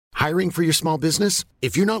Hiring for your small business?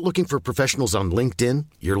 If you're not looking for professionals on LinkedIn,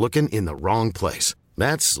 you're looking in the wrong place.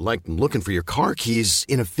 That's like looking for your car keys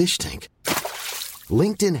in a fish tank.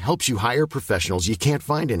 LinkedIn helps you hire professionals you can't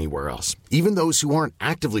find anywhere else, even those who aren't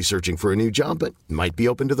actively searching for a new job but might be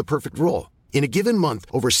open to the perfect role. In a given month,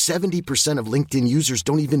 over 70% of LinkedIn users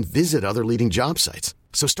don't even visit other leading job sites.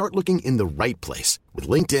 So start looking in the right place. With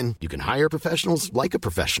LinkedIn, you can hire professionals like a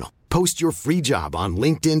professional. Post your free job on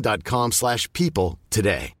linkedin.com/people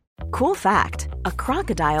today. Cool fact, a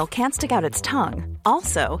crocodile can't stick out its tongue.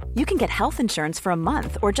 Also, you can get health insurance for a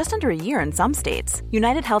month or just under a year in some states.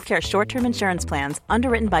 United Healthcare short-term insurance plans,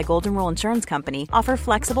 underwritten by Golden Rule Insurance Company, offer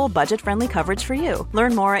flexible, budget-friendly coverage for you.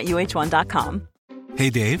 Learn more at uh1.com.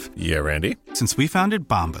 Hey, Dave. Yeah, Randy. Since we founded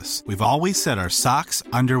Bombas, we've always said our socks,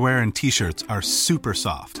 underwear, and T-shirts are super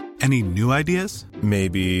soft. Any new ideas?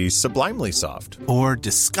 Maybe sublimely soft. Or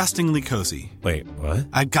disgustingly cozy. Wait, what?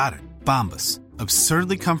 I got it. Bombas.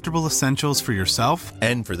 Absurdly comfortable essentials for yourself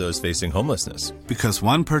and for those facing homelessness. Because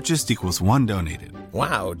one purchased equals one donated.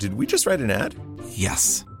 Wow, did we just write an ad?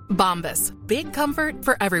 Yes. Bombas. Big comfort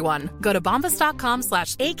for everyone. Go to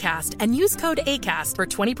bombas.com/ACAST and use code ACAST for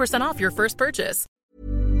 20% off your first purchase.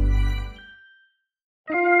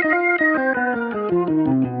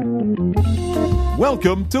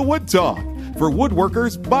 Welcome to Wood Talk, for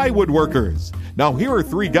woodworkers by woodworkers. Now here are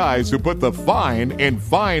three guys who put the fine in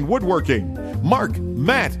fine woodworking. Mark,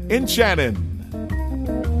 Matt, and Shannon.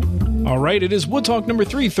 All right, it is Wood Talk number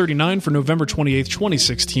 339 for November 28th,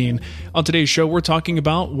 2016. On today's show, we're talking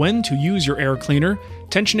about when to use your air cleaner,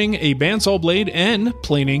 tensioning a bandsaw blade, and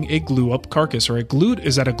planing a glue-up carcass. Or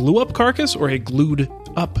is that a glue-up carcass or a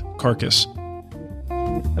glued-up carcass?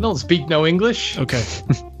 I don't speak no English. Okay.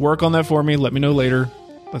 Work on that for me. Let me know later.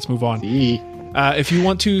 Let's move on. If you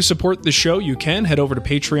want to support the show, you can head over to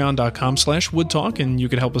patreon.com/woodtalk and you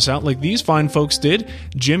can help us out like these fine folks did.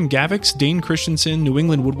 Jim Gavix, Dane Christensen, New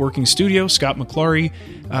England Woodworking Studio, Scott McClary,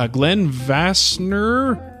 Glenn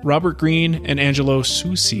Vassner, Robert Green, and Angelo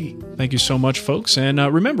Susi. Thank you so much, folks. And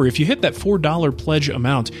remember, if you hit that $4 pledge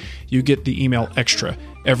amount, you get the email extra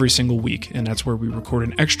every single week, and that's where we record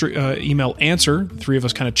an extra email answer. The three of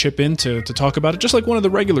us kind of chip in to talk about it, just like one of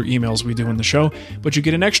the regular emails we do in the show, but you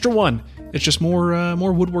get an extra one. It's just more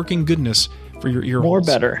woodworking goodness for your ear holes. More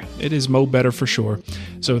better. It is mo better for sure.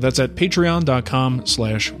 So that's at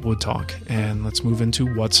patreon.com/woodtalk. And let's move into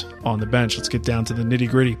what's on the bench. Let's get down to the nitty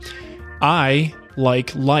gritty. I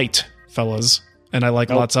like light, fellas, and I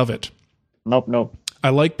like lots of it. Nope. I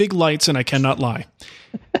like big lights, and I cannot lie.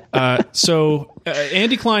 So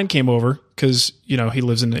Andy Klein came over because, he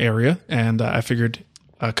lives in the area, and I figured,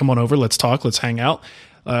 come on over, let's talk, let's hang out.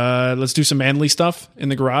 Let's do some manly stuff in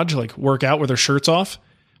the garage, like work out with our shirts off.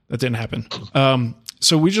 That didn't happen.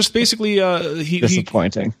 So we just basically,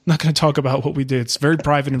 disappointing. Not going to talk about what we did. It's very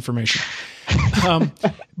private information.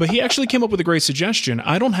 But he actually came up with a great suggestion.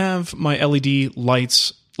 I don't have my LED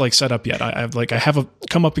lights set up yet. I have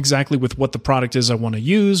come up exactly with what the product is I want to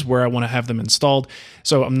use, where I want to have them installed.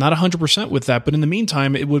 So I'm not 100% with that. But in the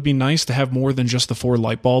meantime, it would be nice to have more than just the 4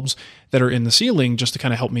 light bulbs that are in the ceiling, just to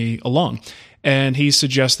kind of help me along. And he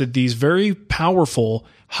suggested these very powerful,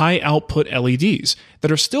 high output LEDs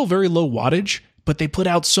that are still very low wattage, but they put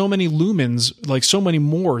out so many lumens, like so many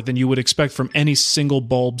more than you would expect from any single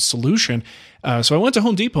bulb solution. So I went to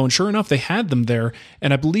Home Depot, and sure enough, they had them there.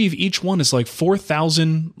 And I believe each one is like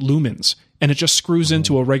 4,000 lumens, and it just screws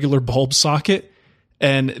into a regular bulb socket.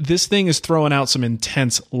 And this thing is throwing out some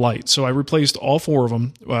intense light. So I replaced all 4 of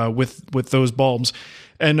them with those bulbs.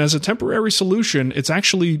 And as a temporary solution, it's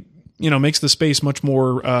actually, makes the space much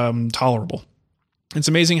more tolerable. It's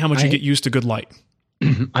amazing how much you get used to good light.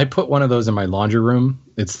 I put one of those in my laundry room.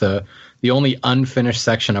 It's the only unfinished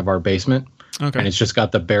section of our basement. Okay. And it's just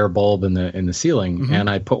got the bare bulb in the ceiling. Mm-hmm. And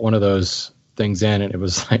I put one of those things in, and it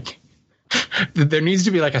was like, there needs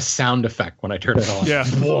to be like a sound effect when I turn it on. Yeah.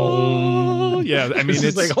 Whoa. Yeah. I mean,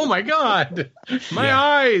 it's like, oh my God, my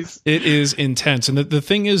eyes. It is intense. And the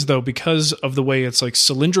thing is, though, because of the way it's like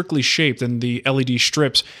cylindrically shaped and the LED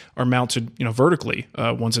strips are mounted, vertically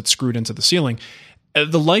once it's screwed into the ceiling,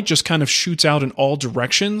 the light just kind of shoots out in all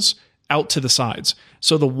directions out to the sides.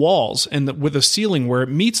 So the walls and with the ceiling where it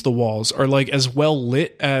meets the walls are like as well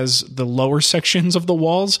lit as the lower sections of the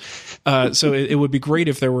walls. So it would be great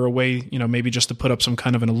if there were a way, maybe just to put up some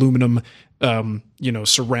kind of an aluminum,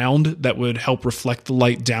 surround that would help reflect the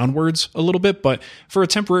light downwards a little bit. But for a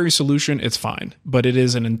temporary solution, it's fine. But it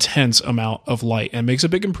is an intense amount of light and makes a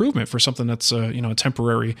big improvement for something that's a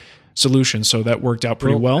temporary solution. So that worked out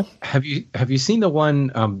pretty well. Have you seen the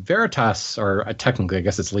one Veritas, or technically I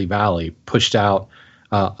guess it's Lee Valley, pushed out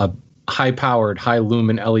a high-powered,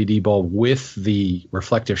 high-lumen LED bulb with the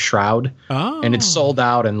reflective shroud, and it sold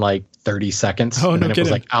out in like 30 seconds. Oh, and no then it kidding.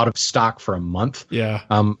 was like out of stock for a month. Yeah.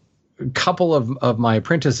 A couple of my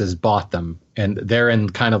apprentices bought them, and they're in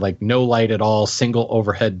kind of like no light at all, single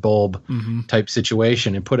overhead bulb type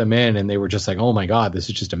situation, and put them in, and they were just like, oh my God, this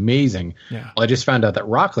is just amazing. Yeah. Well, I just found out that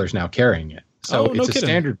Rockler's now carrying it. So no it's a kidding.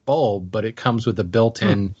 standard bulb, but it comes with a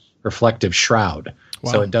built-in reflective shroud.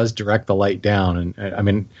 Wow. So it does direct the light down. And I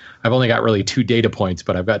mean, I've only got really 2 data points,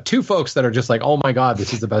 but I've got 2 folks that are just like, oh my God,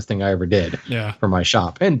 this is the best thing I ever did for my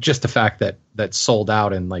shop. And just the fact that sold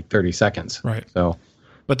out in like 30 seconds. Right. So,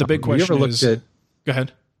 but the big question is, go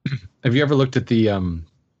ahead. Have you ever looked at the,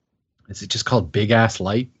 is it just called Big Ass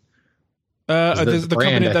Light? The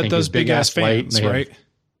company that does big ass fans, right?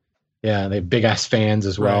 Yeah, they have big ass fans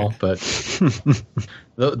as well, Right.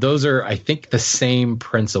 but those are, I think, the same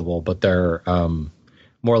principle, but they're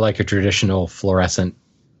more like a traditional fluorescent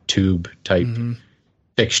tube type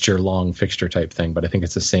long fixture type thing. But I think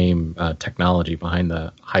it's the same technology behind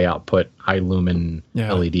the high output, high lumen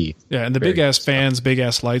LED. Yeah, and the big ass fans, big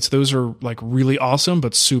ass lights, those are like really awesome,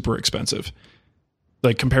 but super expensive.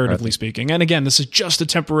 Like comparatively speaking. And again, this is just a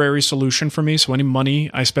temporary solution for me. So any money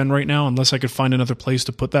I spend right now, unless I could find another place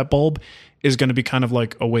to put that bulb, is going to be kind of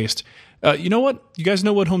like a waste. You know what? You guys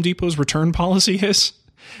know what Home Depot's return policy is?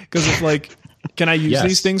 Because it's like, can I use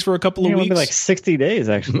these things for a couple of weeks? It'll be like 60 days,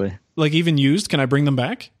 actually. Like even used, can I bring them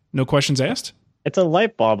back? No questions asked? It's a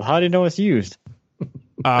light bulb. How do you know it's used?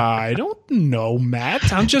 I don't know,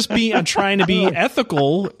 Matt. I'm trying to be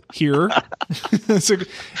ethical here.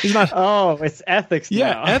 It's not. Oh, it's ethics.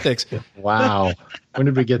 Yeah, now. ethics. Wow. When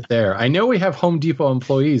did we get there? I know we have Home Depot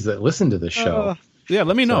employees that listen to this show. Yeah,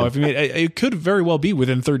 let me know. If it could very well be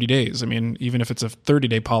within 30 days. I mean, even if it's a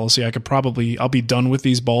 30-day policy, I'll be done with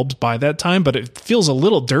these bulbs by that time, but it feels a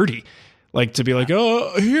little dirty. Like to be like,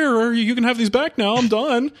 oh, here, you can have these back now. I'm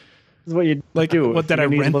done. This is what you like, do. What, did I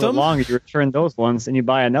rent them? Longer, you return those ones and you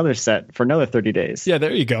buy another set for another 30 days. Yeah,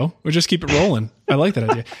 there you go. We'll just keep it rolling. I like that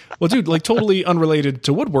idea. Well, dude, like totally unrelated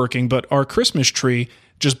to woodworking, but our Christmas tree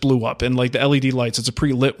just blew up, and like the LED lights, it's a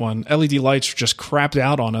pre-lit one. LED lights just crapped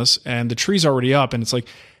out on us, and the tree's already up, and it's like,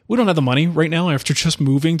 we don't have the money right now after just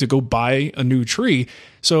moving to go buy a new tree.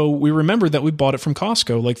 So we remembered that we bought it from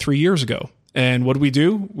Costco like 3 years ago. And what did we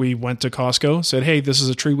do? We went to Costco, said, hey, this is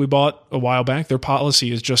a tree we bought a while back. Their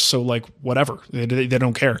policy is just so like whatever. They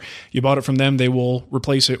don't care. You bought it from them, they will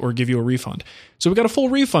replace it or give you a refund. So we got a full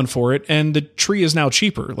refund for it, and the tree is now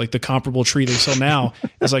cheaper. Like the comparable tree they sell now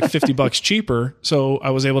is like $50 cheaper. So I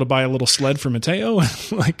was able to buy a little sled for Mateo,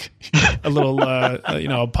 like a little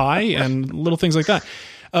a pie and little things like that.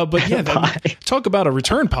 But yeah, talk about a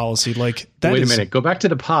return policy like that. Wait a minute. Go back to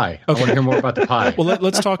the pie. Okay. I want to hear more about the pie. Well,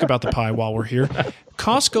 let's talk about the pie while we're here.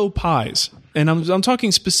 Costco pies, and I'm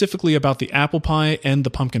talking specifically about the apple pie and the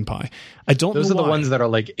pumpkin pie. I don't know why. Those are the ones that are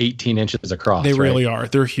like 18 inches across. They really are.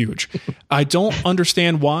 They're huge. I don't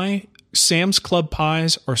understand why Sam's Club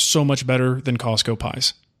pies are so much better than Costco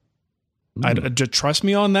pies. Trust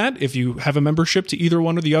me on that. If you have a membership to either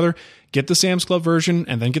one or the other, get the Sam's Club version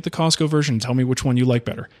and then get the Costco version and tell me which one you like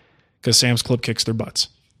better. Because Sam's Club kicks their butts.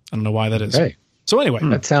 I don't know why that is. Okay. So anyway.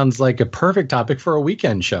 That sounds like a perfect topic for a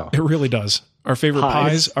weekend show. It really does. Our favorite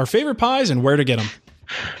pies and where to get them.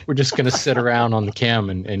 We're just going to sit around on the cam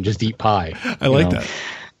and just eat pie. I like that.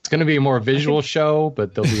 It's going to be a more visual show,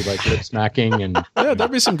 but there'll be like lip smacking and there'll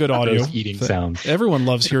be some good audio. Eating sounds. Everyone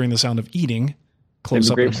loves hearing the sound of eating.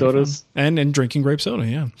 Close up grape sodas and drinking grape soda.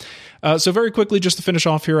 Yeah. So very quickly, just to finish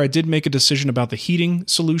off here, I did make a decision about the heating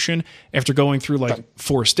solution after going through like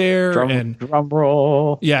forced air and drum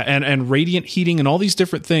roll. Yeah. And radiant heating and all these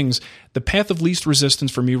different things. The path of least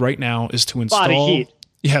resistance for me right now is to install body heat.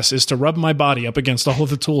 Yes. Is to rub my body up against all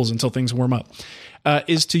of the tools until things warm up,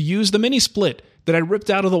 is to use the mini split that I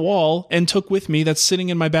ripped out of the wall and took with me. That's sitting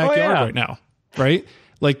in my backyard right now. Right.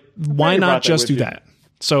 Like why not just do that?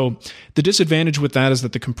 So the disadvantage with that is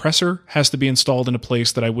that the compressor has to be installed in a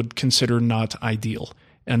place that I would consider not ideal.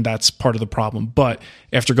 And that's part of the problem. But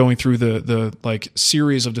after going through the like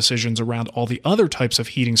series of decisions around all the other types of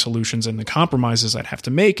heating solutions and the compromises I'd have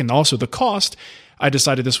to make and also the cost, I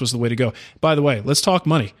decided this was the way to go. By the way, let's talk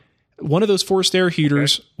money. One of those forced air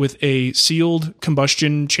heaters with a sealed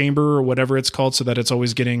combustion chamber or whatever it's called so that it's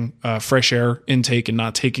always getting fresh air intake and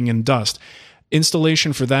not taking in dust.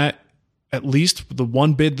 Installation for that, at least the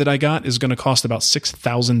one bid that I got, is going to cost about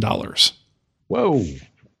 $6,000. Whoa.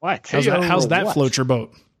 What? How's that float your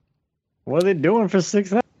boat? What are they doing for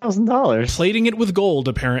 $6,000? Plating it with gold,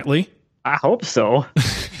 apparently. I hope so.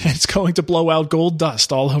 It's going to blow out gold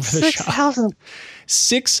dust all over the shop.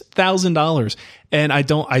 $6,000. And I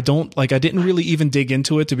didn't really even dig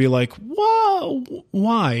into it to be like, whoa,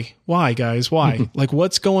 why guys, why? Like,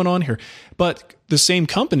 what's going on here? But the same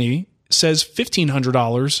company says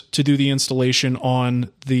 $1,500 to do the installation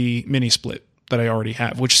on the mini split that I already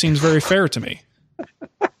have, which seems very fair to me.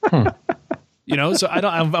 So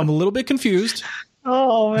I'm a little bit confused.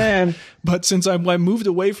 Oh man! But since I moved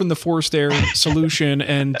away from the forced air solution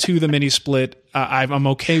and to the mini split, I'm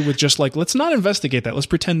okay with just like, let's not investigate that. Let's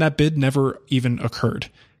pretend that bid never even occurred,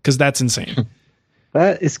 because that's insane.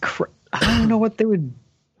 That is I don't know what they would.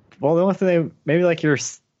 Well, the only thing maybe like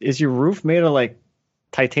is your roof made of like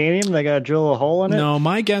titanium? They got to drill a hole in it. No,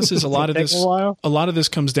 my guess is a lot of this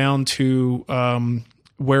comes down to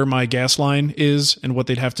where my gas line is and what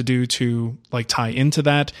they'd have to do to like tie into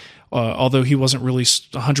that. Although he wasn't really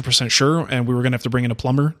 100% sure, and we were going to have to bring in a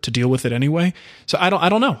plumber to deal with it anyway. So I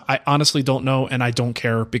don't know. I honestly don't know, and I don't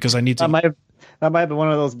care because I need to. That might have been one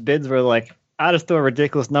of those bids where like, I just throw a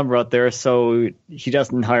ridiculous number out there so he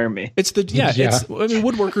doesn't hire me. It's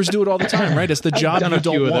woodworkers do it all the time, right? It's the job you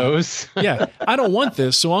don't want. Those. Yeah, I don't want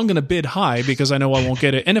this, so I'm going to bid high because I know I won't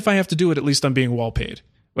get it. And if I have to do it, at least I'm being well paid.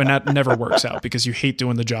 And that never works out because you hate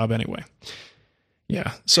doing the job anyway.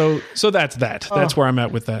 Yeah. So that's that. That's where I'm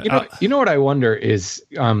at with that. You know what I wonder is,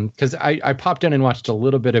 because I popped in and watched a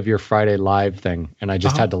little bit of your Friday live thing, and I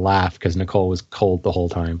just had to laugh because Nicole was cold the whole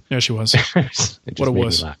time. Yeah, she was. It made me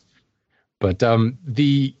laugh. But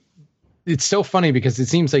it's so funny because it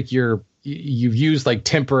seems like you've used like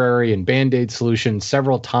temporary and Band-Aid solutions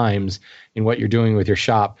several times in what you're doing with your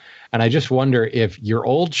shop. And I just wonder if your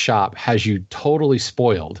old shop has you totally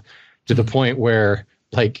spoiled to the point where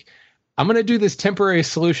like, I'm going to do this temporary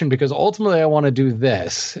solution because ultimately I want to do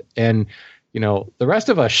this. And, the rest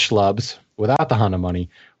of us schlubs without the Honda money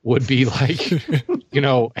would be like,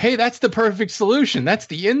 hey, that's the perfect solution. That's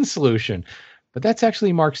the in solution. But that's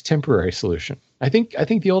actually Mark's temporary solution. I think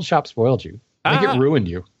the old shop spoiled you. I think it ruined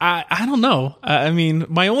you. I don't know. I mean,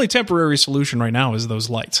 my only temporary solution right now is those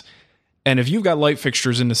lights. And if you've got light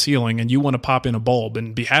fixtures in the ceiling and you want to pop in a bulb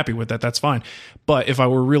and be happy with that, that's fine. But if I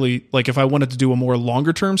were really, like if I wanted to do a more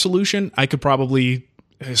longer term solution, I could probably,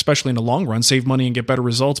 especially in the long run, save money and get better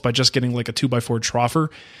results by just getting like a 2x4 troffer,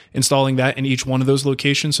 installing that in each one of those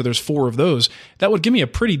locations. So there's 4 of those. That would give me a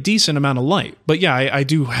pretty decent amount of light. But yeah, I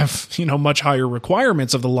do have, much higher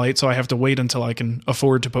requirements of the light. So I have to wait until I can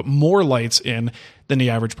afford to put more lights in than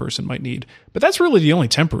the average person might need. But that's really the only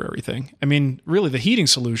temporary thing. I mean, really the heating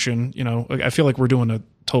solution, I feel like we're doing a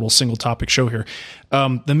total single topic show here.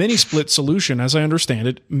 The mini split solution, as I understand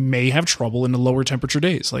it, may have trouble in the lower temperature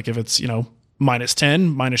days. Like if it's, minus 10,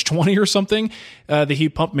 minus 20 or something, the heat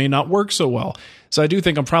pump may not work so well. So I do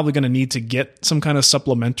think I'm probably going to need to get some kind of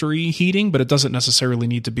supplementary heating, but it doesn't necessarily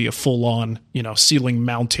need to be a full on, ceiling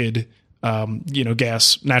mounted,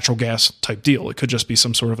 natural gas type deal. It could just be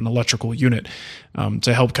some sort of an electrical unit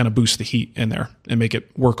to help kind of boost the heat in there and make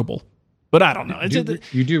it workable. But I don't know.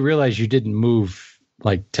 You do realize you didn't move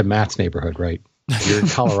like to Matt's neighborhood, right? You're in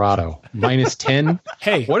Colorado. Minus 10?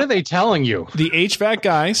 Hey. What are they telling you? The HVAC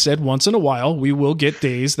guy said once in a while we will get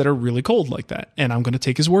days that are really cold like that. And I'm going to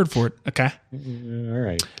take his word for it. Okay? All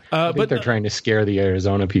right. I think they're trying to scare the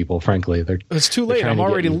Arizona people, frankly. It's too late. I'm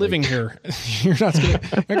already living here. You're not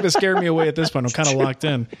going to scare me away at this point. I'm kind of locked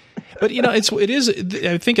in. But, it is,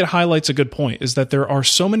 I think it highlights a good point, is that there are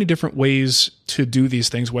so many different ways to do these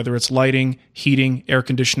things, whether it's lighting, heating, air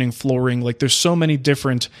conditioning, flooring. Like there's so many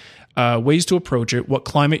different ways to approach it. What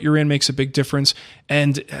climate you're in makes a big difference,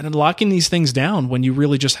 and locking these things down when you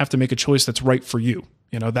really just have to make a choice that's right for you.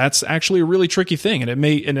 That's actually a really tricky thing,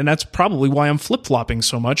 and that's probably why I'm flip-flopping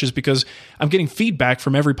so much, is because I'm getting feedback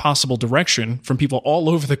from every possible direction from people all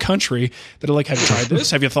over the country that are like, have you tried this?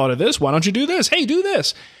 Have you thought of this? Why don't you do this? Hey, do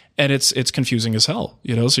this. And it's confusing as hell,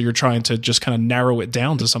 so you're trying to just kind of narrow it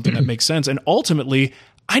down to something that makes sense. And ultimately,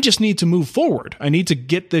 I just need to move forward. I need to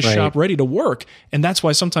get this shop ready to work. And that's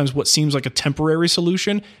why sometimes what seems like a temporary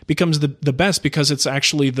solution becomes the best, because it's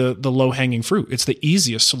actually the low-hanging fruit. It's the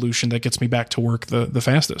easiest solution that gets me back to work the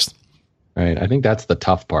fastest. Right. I think that's the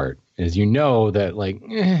tough part, is that like,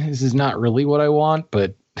 this is not really what I want,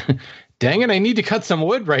 but dang it, I need to cut some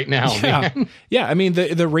wood right now, man. Yeah. I mean,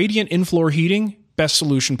 the radiant in-floor heating, best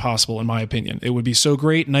solution possible, in my opinion. It would be so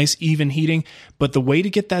great, nice, even heating. But the way to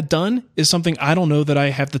get that done is something I don't know that I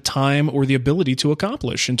have the time or the ability to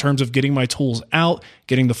accomplish in terms of getting my tools out,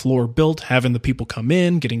 getting the floor built, having the people come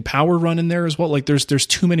in, getting power run in there as well. Like there's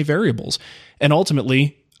too many variables. And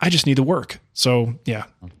ultimately, I just need to work. So yeah,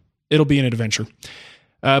 it'll be an adventure.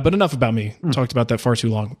 But enough about me. Talked about that far too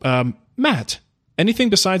long. Matt, Anything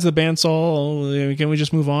besides the bandsaw? Can we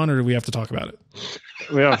just move on, or do we have to talk about it?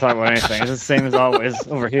 We don't talk about anything. It's the same as always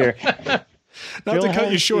over here. Not to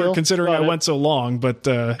cut you short, considering I went so long, but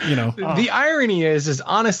The irony is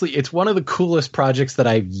honestly, it's one of the coolest projects that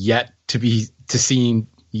I've yet to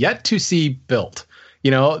see built.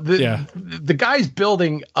 The guy's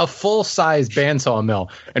building a full-size bandsaw mill,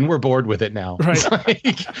 and we're bored with it now. Right.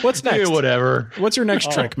 Like, what's next? Yeah, whatever. What's your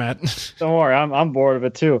next trick, Matt? Don't worry, I'm bored of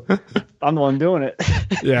it too. I'm the one doing it.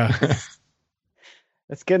 Yeah.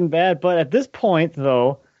 It's getting bad, but at this point,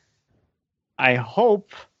 though, I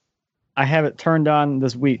hope I have it turned on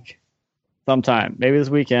this week sometime, maybe this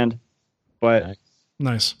weekend. But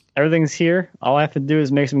nice. Everything's here. All I have to do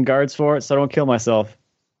is make some guards for it so I don't kill myself.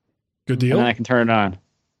 Good deal. And then I can turn it on.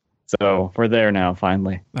 So we're there now,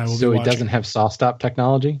 finally. So it doesn't have saw stop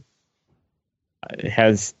technology? It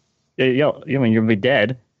has. You'll be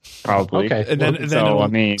dead, probably. Okay. And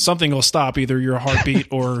then something will stop, either your heartbeat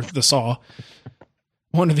or the saw.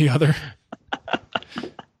 One or the other.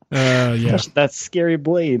 Yeah. That scary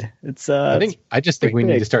blade. It's I just think we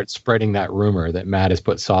need to start spreading that rumor that Matt has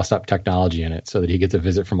put saw stop technology in it so that he gets a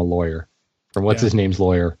visit from a lawyer. From his name's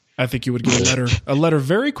lawyer. I think you would get a letter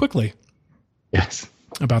very quickly. Yes.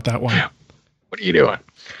 About that one. What are you doing?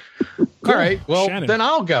 Cool. All right. Well, Shannon. Then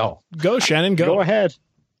I'll go. Go, Shannon. Go. Go ahead.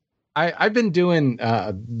 I've been doing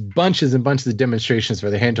bunches and bunches of demonstrations for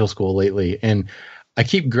the hand tool school lately, and I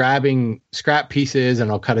keep grabbing scrap pieces, and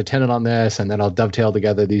I'll cut a tenon on this, and then I'll dovetail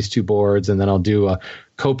together these two boards, and then I'll do a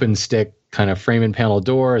cope and stick kind of frame and panel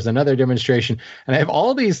door as another demonstration. And I have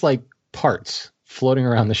all these like parts floating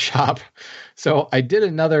around the shop. So I did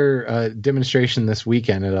another demonstration this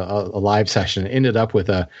weekend at a live session. It ended up with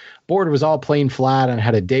a board that was all plain flat and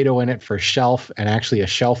had a dado in it for a shelf, and actually a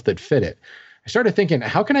shelf that fit it. I started thinking,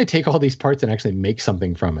 how can I take all these parts and actually make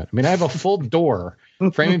something from it? I mean, I have a full door,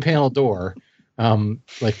 frame and panel door,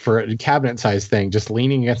 like for a cabinet size thing, just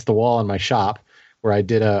leaning against the wall in my shop, where I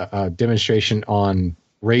did a demonstration on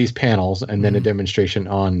raised panels and then a demonstration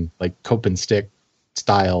on like cope and stick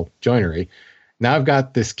style joinery. Now I've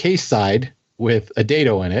got this case side with a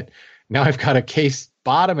dado in it. Now I've got a case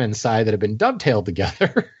bottom and side that have been dovetailed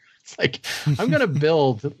together. It's like, I'm going to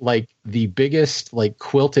build like the biggest like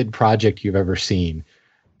quilted project you've ever seen.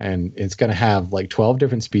 And it's going to have like 12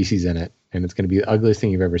 different species in it. And it's going to be the ugliest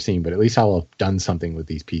thing you've ever seen, but at least I'll have done something with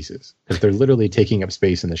these pieces, because they're literally taking up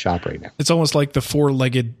space in the shop right now. It's almost like the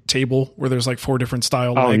 4-legged table where there's like 4 different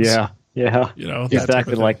style legs. Oh yeah.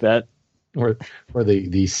 Exactly like that. Or the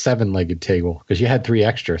 7-legged table, because you had 3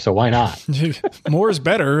 extra, so why not? More is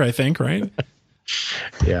better, I think, right?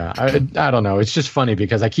 Yeah, I don't know. It's just funny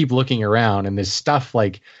because I keep looking around and there's stuff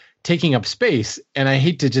like taking up space, and I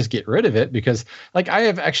hate to just get rid of it, because like I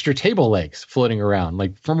have extra table legs floating around,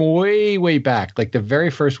 like from way back, like the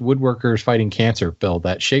very first Woodworkers Fighting Cancer build,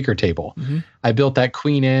 that shaker table. Mm-hmm. I built that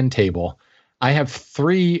Queen Anne table. I have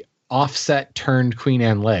 3 offset turned Queen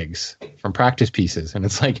Anne legs from practice pieces, and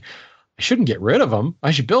it's like, I shouldn't get rid of them.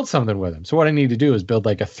 I should build something with them. So what I need to do is build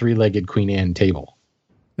like a 3-legged Queen Anne table.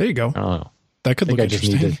 There you go. I don't know. That could look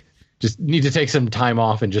interesting. Just need to take some time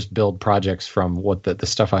off and just build projects from what the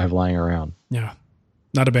stuff I have lying around. Yeah.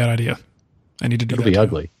 Not a bad idea. I need to do that. It'll be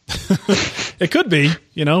ugly. It could be,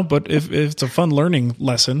 but if it's a fun learning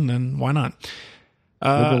lesson, then why not?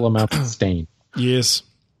 Little amounts of stain. Yes.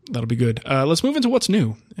 That'll be good. Let's move into what's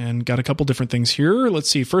new, and got a couple different things here. Let's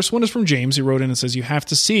see. First one is from James. He wrote in and says, you have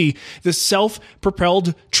to see this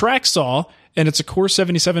self-propelled track saw, and it's a Core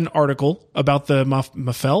 77 article about the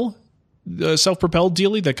Mafel, the self-propelled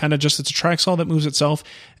dealie that kind of just, it's a track saw that moves itself.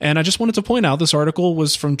 And I just wanted to point out this article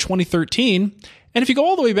was from 2013. And if you go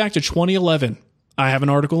all the way back to 2011, I have an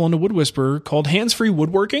article on the Wood Whisperer called Hands-Free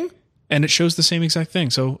Woodworking, and it shows the same exact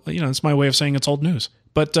thing. So, it's my way of saying it's old news.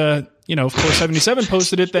 But, if Core 77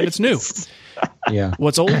 posted it, then it's new. Yeah.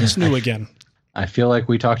 What's old is new again. I feel like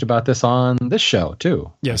we talked about this on this show,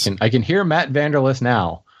 too. Yes. I can hear Matt Vanderlist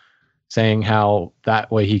now saying how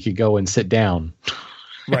that way he could go and sit down.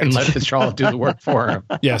 Right. And let the saw do the work for him.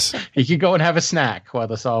 Yes. He could go and have a snack while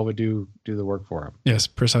the saw would do the work for him. Yes,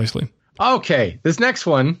 precisely. Okay. This next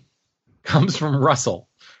one comes from Russell.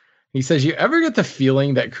 He says, you ever get the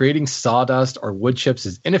feeling that creating sawdust or wood chips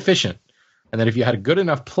is inefficient, and that if you had a good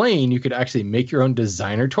enough plane, you could actually make your own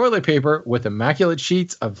designer toilet paper with immaculate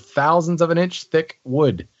sheets of thousands of an inch thick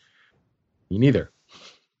wood? Me neither.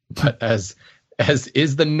 But as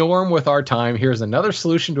is the norm with our time, here's another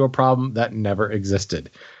solution to a problem that never existed.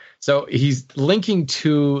 So he's linking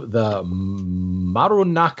to the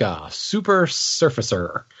Marunaka Super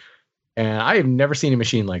Surfacer. And I have never seen a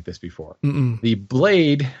machine like this before. The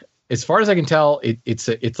blade, as far as I can tell,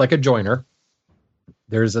 it's like a joiner.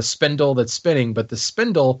 there's a spindle that's spinning, but the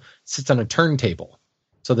spindle sits on a turntable.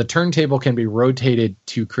 So the turntable can be rotated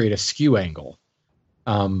to create a skew angle.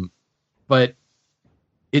 But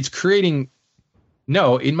it's creating,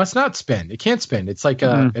 no, it must not spin. It can't spin. It's like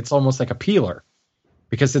it's almost like a peeler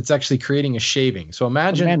because it's actually creating a shaving. So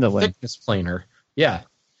imagine a thickness planer. Yeah,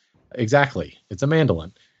 exactly. It's a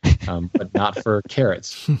mandolin, but not for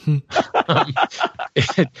carrots.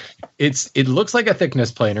 It looks like a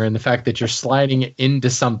thickness planer in the fact that you're sliding it into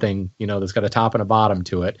something, that's got a top and a bottom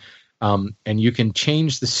to it. And you can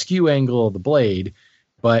change the skew angle of the blade,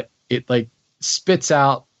 but it like spits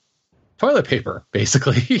out toilet paper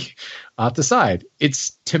basically off the side.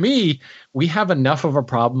 It's, to me, we have enough of a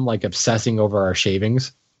problem like obsessing over our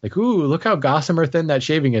shavings. Like, ooh, look how gossamer thin that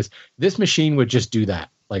shaving is. This machine would just do that,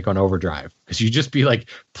 like on overdrive, because you'd just be like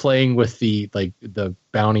playing with the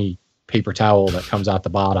Bounty paper towel that comes out the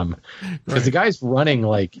bottom. Because the guy's running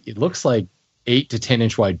like, it looks like 8 to 10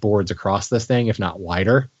 inch wide boards across this thing, if not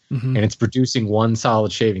wider. And it's producing one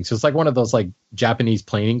solid shaving. So it's like one of those like Japanese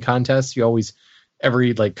planing contests. You always,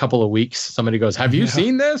 every like couple of weeks, somebody goes, have you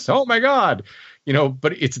seen this? Oh my God.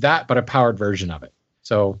 But it's that, but a powered version of it.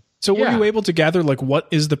 So were you able to gather like what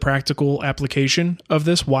is the practical application of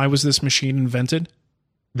this? Why was this machine invented?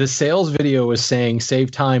 The sales video was saying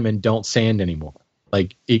save time and don't sand anymore.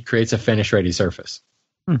 Like it creates a finish ready surface.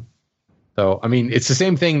 So, I mean, it's the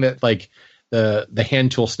same thing that like the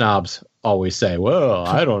hand tool snobs always say, well,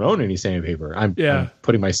 I don't own any sandpaper. I'm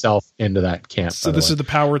putting myself into that camp. So this is the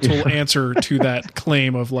power tool answer to that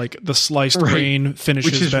claim of like the sliced grain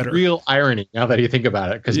finishes which is better. Real irony now that you think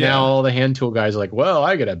about it. Because now all the hand tool guys are like, well,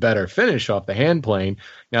 I get a better finish off the hand plane.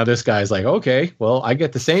 Now this guy's like, okay, well, I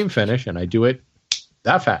get the same finish and I do it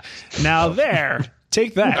that fast. Now there,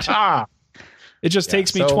 take that. It just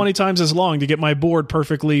takes me 20 times as long to get my board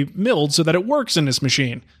perfectly milled so that it works in this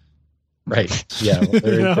machine. Right. Yeah. Well,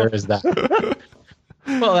 there is that.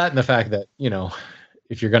 Well, that and the fact that,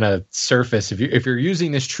 if you're going to surface, if you're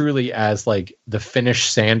using this truly as like the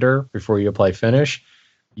finish sander before you apply finish,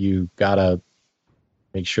 you got to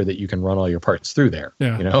make sure that you can run all your parts through there,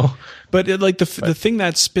 But the thing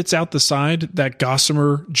that spits out the side, that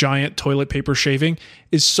gossamer giant toilet paper shaving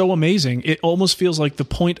is so amazing. It almost feels like the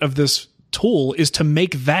point of this tool is to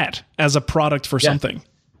make that as a product for something.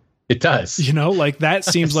 It does. Like that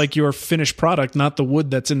seems like your finished product, not the wood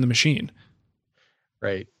that's in the machine.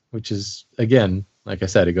 Right. Which is, again, like I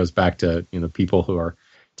said, it goes back to, people who are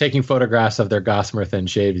taking photographs of their gossamer thin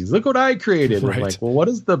shavings. Look what I created. Right. I'm like, well, what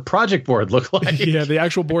does the project board look like? Yeah, the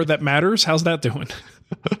actual board that matters. How's that doing?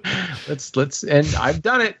 let's and I've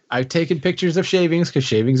done it. I've taken pictures of shavings because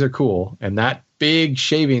shavings are cool. And that big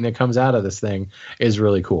shaving that comes out of this thing is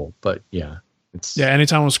really cool. But yeah.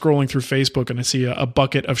 Anytime I'm scrolling through Facebook and I see a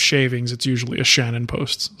bucket of shavings, it's usually a Shannon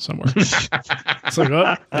post somewhere. It's like,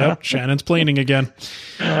 oh, yep, Shannon's planing again.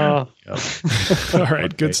 All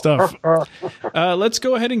right, good stuff. Let's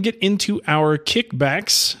go ahead and get into our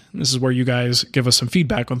kickbacks. This is where you guys give us some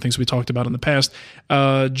feedback on things we talked about in the past.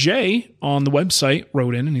 Jay on the website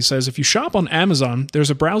wrote in and he says, if you shop on Amazon, there's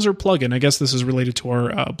a browser plugin. I guess this is related to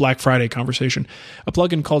our Black Friday conversation. A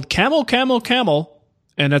plugin called Camel.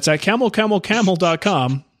 And that's at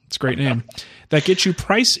camelcamel.com. It's a great name. That gets you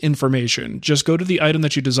price information. Just go to the item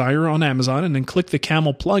that you desire on Amazon and then click the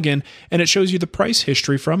Camel plugin, and it shows you the price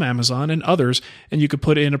history from Amazon and others. And you could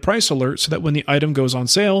put in a price alert so that when the item goes on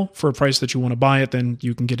sale for a price that you want to buy it, then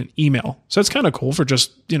you can get an email. So it's kind of cool for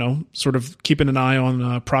just, sort of keeping an eye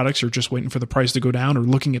on products or just waiting for the price to go down or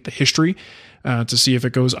looking at the history to see if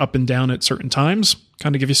it goes up and down at certain times.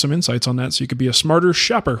 Kind of give you some insights on that so you could be a smarter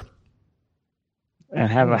shopper. And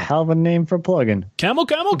have a hell of a name for a plugin. Camel.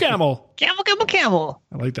 Camel.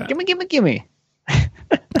 I like that. Gimme.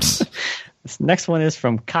 This next one is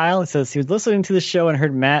from Kyle. It says he was listening to the show and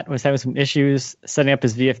heard Matt was having some issues setting up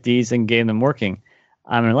his VFDs and getting them working.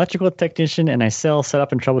 I'm an electrical technician and I sell, set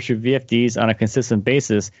up, and troubleshoot VFDs on a consistent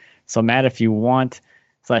basis. So Matt, if you want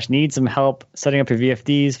 / need some help setting up your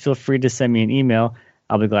VFDs, feel free to send me an email.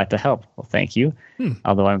 I'll be glad to help. Well, thank you.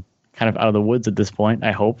 Although I'm kind of out of the woods at this point,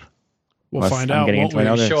 I hope. We'll find out. Won't we?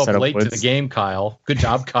 Show up late to the game, Kyle. Good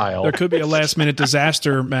job, Kyle. There could be a last-minute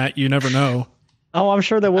disaster, Matt. You never know. Oh, I'm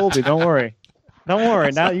sure there will be. Don't worry.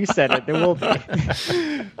 Now you said it. There will be.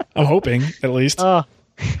 I'm hoping, at least.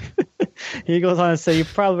 He goes on to say, you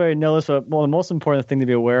probably already know this, but the most important thing to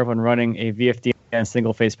be aware of when running a VFD and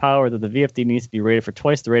single-phase power is that the VFD needs to be rated for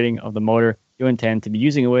twice the rating of the motor you intend to be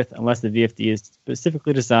using it with, unless the VFD is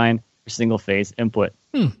specifically designed for single-phase input.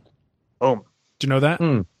 Boom. Do you know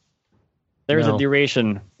that? There's a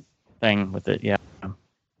duration thing with it, yeah.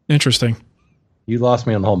 Interesting. You lost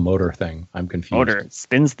me on the whole motor thing. I'm confused. Motor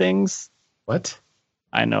spins things? What?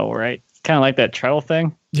 I know, right? It's kind of like that treadle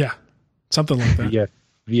thing. Yeah, something like that. Yeah,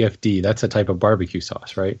 VFD. That's a type of barbecue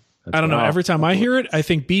sauce, right? I don't know. Every time I hear it, I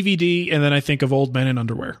think BVD, and then I think of old men in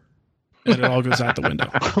underwear. And it all goes out the window.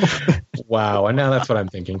 Wow. And now that's what I'm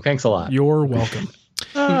thinking. Thanks a lot. You're welcome.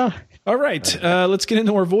 All right. Let's get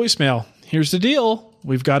into our voicemail. Here's the deal.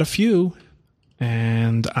 We've got a few,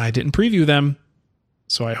 and I didn't preview them,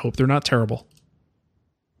 so I hope they're not terrible.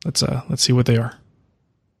 Let's see what they are.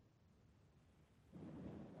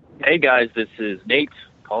 Hey guys, this is Nate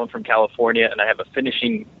calling from California, and I have a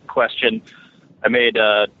finishing question. I made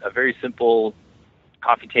a very simple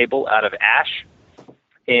coffee table out of ash,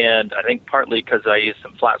 and I think partly because I used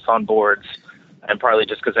some flat sawn boards, and partly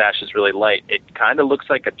just because ash is really light, it kind of looks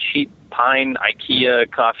like a cheap pine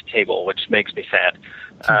IKEA coffee table, which makes me sad.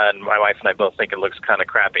 And my wife and I both think it looks kind of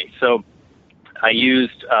crappy. So I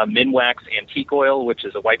used Minwax Antique Oil, which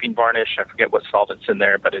is a wiping varnish. I forget what solvent's in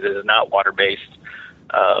there, but it is not water-based.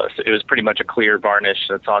 So it was pretty much a clear varnish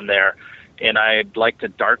that's on there. And I'd like to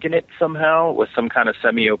darken it somehow with some kind of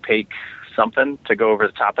semi-opaque something to go over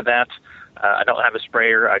the top of that. I don't have a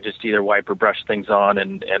sprayer. I just either wipe or brush things on,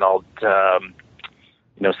 and I'll,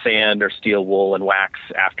 sand or steel wool and wax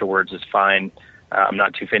afterwards is fine. I'm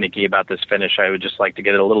not too finicky about this finish. I would just like to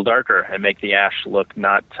get it a little darker and make the ash look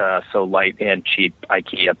not so light and cheap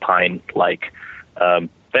IKEA pine-like.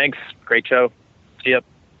 Thanks. Great show. See ya.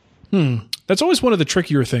 That's always one of the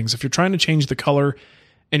trickier things. If you're trying to change the color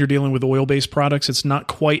and you're dealing with oil-based products, it's not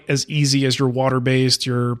quite as easy as your water-based,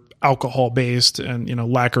 your alcohol-based,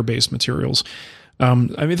 and lacquer-based materials.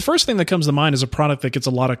 The first thing that comes to mind is a product that gets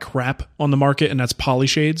a lot of crap on the market, and that's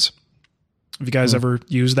Polyshades. Have you guys ever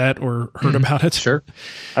used that or heard about it? Sure.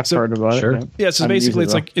 I've heard about it. Yeah, so basically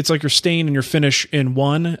it's like your stain and your finish in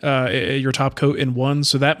one, your top coat in one.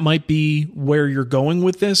 So that might be where you're going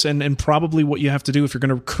with this. And probably what you have to do if you're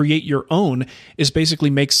going to create your own is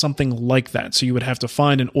basically make something like that. So you would have to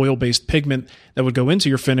find an oil-based pigment that would go into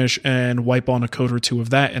your finish and wipe on a coat or two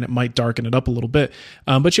of that, and it might darken it up a little bit.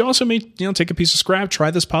 But you also may take a piece of scrap,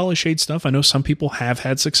 try this Polyshade stuff. I know some people have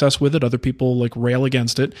had success with it. Other people rail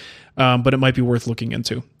against it. But it might be worth looking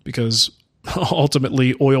into because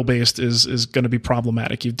ultimately oil-based is going to be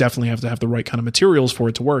problematic. You definitely have to have the right kind of materials for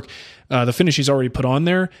it to work. The finish he's already put on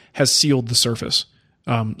there has sealed the surface.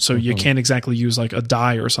 So you can't exactly use like a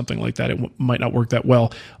dye or something like that. It might not work that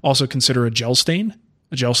well. Also consider a gel stain.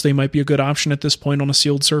 A gel stain might be a good option at this point on a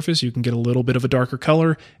sealed surface. You can get a little bit of a darker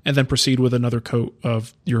color and then proceed with another coat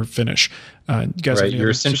of your finish. You guys, right, you're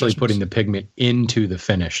essentially putting the pigment into the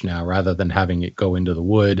finish now rather than having it go into the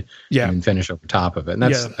wood and finish over top of it. And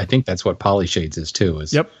I think that's what Polyshades is too.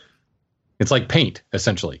 It's like paint,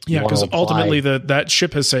 essentially. Yeah, because ultimately that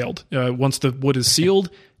ship has sailed. Once the wood is sealed,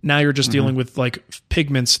 now you're just dealing with like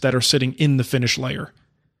pigments that are sitting in the finish layer.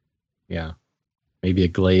 Yeah. Maybe a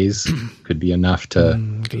glaze could be enough to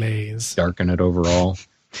darken it overall.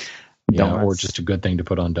 Yeah, or just a good thing to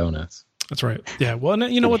put on donuts. That's right. Yeah. Well,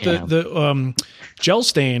 you know what? The gel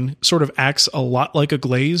stain sort of acts a lot like a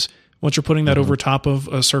glaze once you're putting that over top of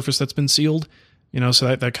a surface that's been sealed.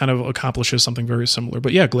 So that kind of accomplishes something very similar.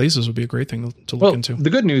 But yeah, glazes would be a great thing to look into.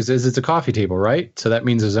 The good news is it's a coffee table, right? So that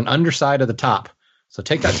means there's an underside of the top. So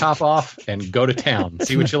take that top off and go to town.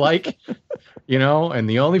 See what you like. And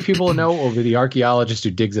the only people who know will be the archaeologist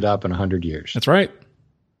who digs it up in 100 years. That's right.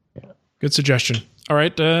 Yeah. Good suggestion. All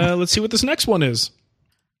right, let's see what this next one is.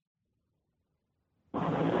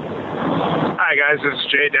 Hi, guys. This is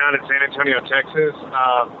Jay down in San Antonio, Texas.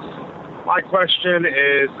 My question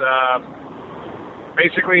is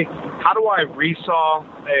basically, how do I resaw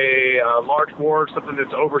a large board, something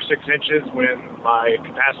that's over 6 inches, when my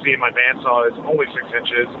capacity in my bandsaw is only 6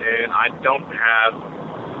 inches and I don't have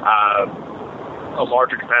a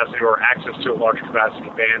larger capacity or access to a larger capacity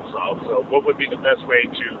bandsaw? So what would be the best way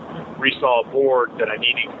to resaw a board that I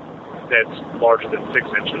need that's larger than 6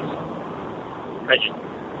 inches? Thank you.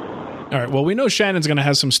 All right. Well, we know Shannon's going to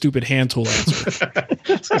have some stupid hand tool answer. I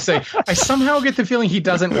was going to say, I somehow get the feeling he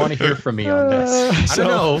doesn't want to hear from me on this. I don't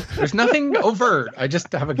know. There's nothing overt. I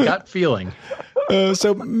just have a gut feeling.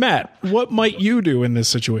 So, Matt, what might you do in this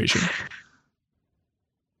situation?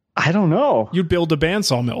 I don't know. You'd build a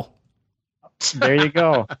bandsaw mill. There you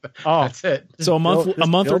go. Oh, that's it. So a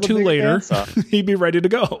month or two later, he'd be ready to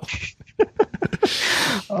go.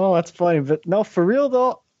 Oh, that's funny. But no, for real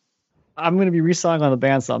though, I'm going to be resawing on the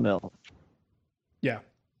bandsaw mill. Yeah.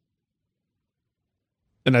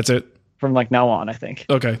 And that's it? From now on, I think.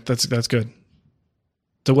 Okay, that's good.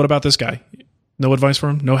 So what about this guy? No advice for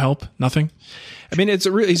him? No help? Nothing? I mean,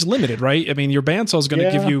 he's limited, right? I mean, your bandsaw is going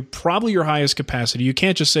to give you probably your highest capacity. You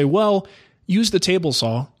can't just say, well, use the table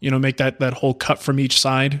saw, make that whole cut from each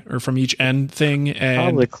side or from each end thing. And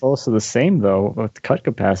probably close to the same though with the cut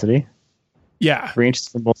capacity. Yeah. 3 inches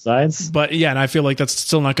from both sides. But yeah, and I feel like that's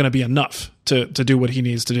still not going to be enough to do what he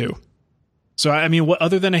needs to do. So, I mean, what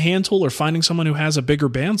other than a hand tool or finding someone who has a bigger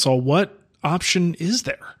bandsaw, what option is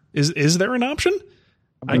there? Is there an option?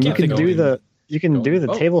 You can do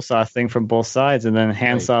the table saw thing from both sides and then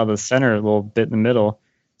hand saw the center a little bit in the middle.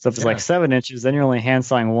 So if it's like 7 inches, then you're only hand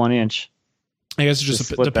sawing 1 inch. I guess it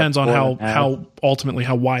just depends on how ultimately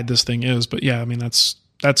how wide this thing is. But yeah, I mean, that's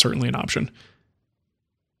certainly an option.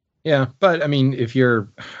 Yeah, but I mean, if you're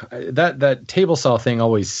that table saw thing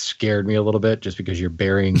always scared me a little bit just because you're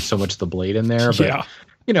burying so much of the blade in there.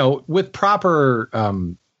 But with proper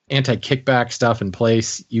anti-kickback stuff in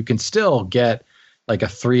place, you can still get like a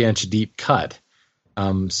 3-inch deep cut.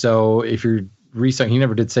 So if you're resawing, he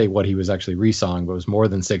never did say what he was actually resawing, but it was more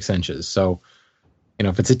than 6 inches. So,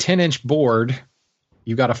 if it's a 10-inch board,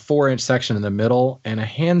 you've got a 4-inch section in the middle, and a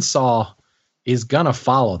handsaw is gonna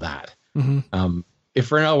follow that. Mm-hmm. If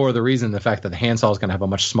for no other reason, the fact that the handsaw is going to have a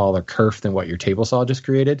much smaller kerf than what your table saw just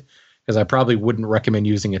created, because I probably wouldn't recommend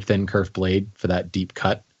using a thin kerf blade for that deep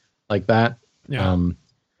cut like that. Yeah.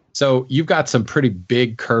 So you've got some pretty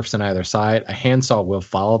big kerfs on either side. A handsaw will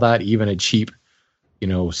follow that. Even a cheap,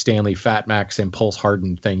 Stanley Fat Max impulse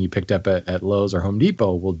hardened thing you picked up at Lowe's or Home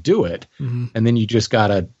Depot will do it. Mm-hmm. And then you just got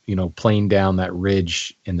to, plane down that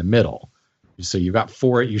ridge in the middle. So you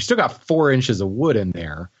still got 4 inches of wood in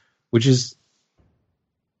there, which is,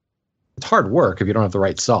 it's hard work if you don't have the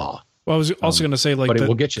right saw. Well, I was also going to say, but it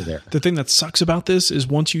will get you there. The thing that sucks about this is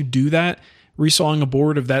once you do that, resawing a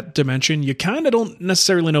board of that dimension, you kind of don't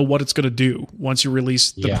necessarily know what it's going to do once you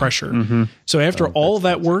release the pressure. Mm-hmm. So after all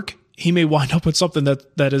that work, he may wind up with something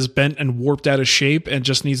that is bent and warped out of shape and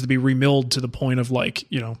just needs to be remilled to the point of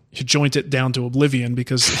you joint it down to oblivion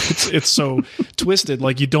because it's so twisted.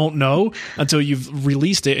 Like you don't know until you've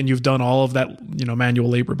released it and you've done all of that, manual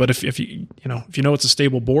labor. But if you know it's a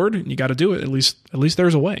stable board and you got to do it, at least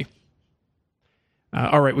there's a way.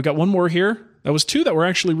 All right, we got one more here. That was 2 that were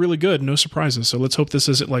actually really good. No surprises. So let's hope this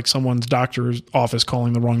isn't like someone's doctor's office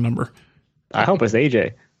calling the wrong number. I hope it's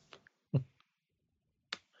AJ.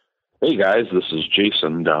 Hey guys, this is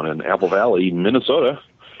Jason down in Apple Valley, Minnesota.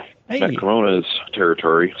 Hey. Matt Corona's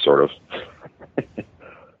territory, sort of.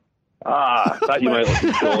 I thought you might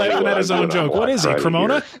laughing at his own joke. What is he,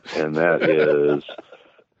 Cremona? And that is,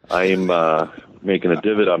 I'm making a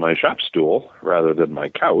divot on my shop stool rather than my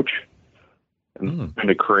couch. I'm going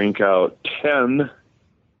to crank out 10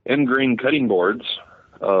 end grain cutting boards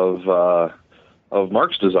of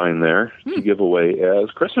Mark's design there to give away as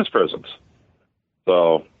Christmas presents.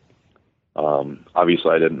 So.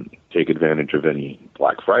 Obviously I didn't take advantage of any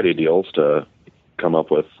Black Friday deals to come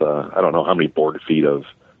up with, I don't know how many board feet of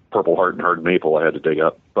Purple Heart and Hard Maple I had to dig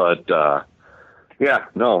up, but, this is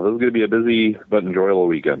going to be a busy but enjoyable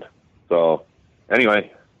weekend. So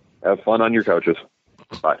anyway, have fun on your couches.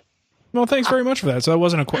 Bye. Well, thanks very much for that. So that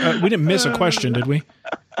wasn't we didn't miss a question, did we?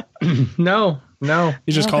 No.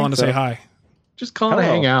 He's just calling to say hi. Just calling to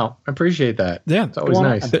hang out. I appreciate that. Yeah. It's always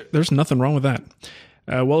nice. There's nothing wrong with that.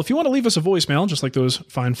 Well, if you want to leave us a voicemail, just like those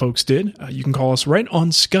fine folks did, you can call us right on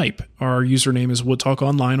Skype. Our username is Wood Talk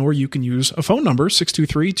Online, or you can use a phone number,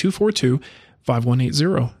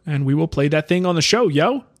 623-242-5180, and we will play that thing on the show,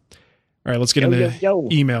 yo. All right, let's get into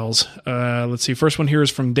emails. Let's see. First one here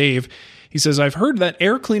is from Dave. He says, I've heard that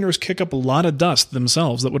air cleaners kick up a lot of dust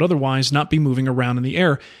themselves that would otherwise not be moving around in the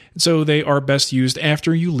air, so they are best used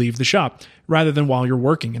after you leave the shop, rather than while you're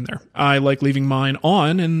working in there. I like leaving mine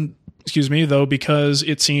on, though, because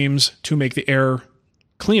it seems to make the air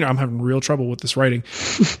cleaner. I'm having real trouble with this writing.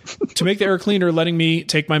 To make the air cleaner, letting me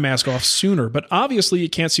take my mask off sooner. But obviously, you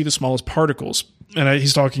can't see the smallest particles. And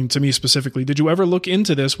he's talking to me specifically. Did you ever look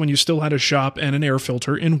into this when you still had a shop and an air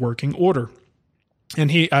filter in working order? And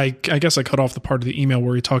I guess I cut off the part of the email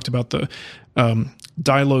where he talked about the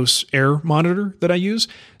Dylos air monitor that I use.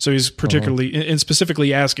 So he's particularly and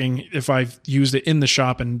specifically asking if I've used it in the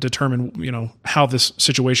shop and determine, how this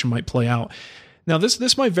situation might play out. Now,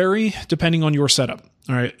 this might vary depending on your setup.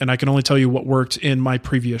 All right. And I can only tell you what worked in my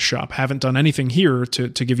previous shop. Haven't done anything here to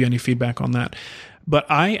give you any feedback on that. But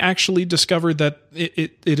I actually discovered that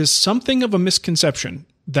it is something of a misconception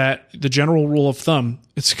that the general rule of thumb,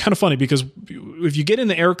 it's kind of funny because if you get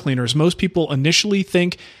into air cleaners, most people initially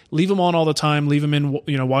think leave them on all the time, leave them in,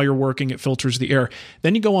 while you're working, it filters the air.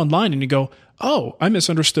 Then you go online and you go, oh, I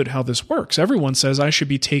misunderstood how this works. Everyone says I should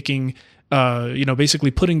be taking,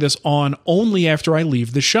 basically putting this on only after I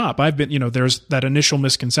leave the shop. I've been, there's that initial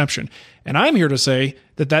misconception. And I'm here to say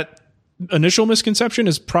that initial misconception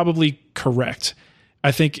is probably correct.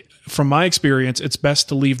 I think from my experience, it's best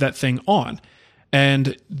to leave that thing on.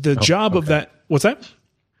 And the job of that, what's that?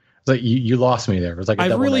 Like you lost me there. It was like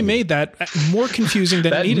I really made that more confusing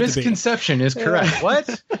than it needed to be. Misconception is correct.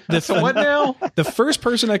 What? What now? The first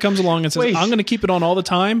person that comes along and says, I'm going to keep it on all the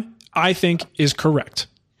time, I think is correct.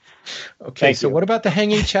 Okay, so what about the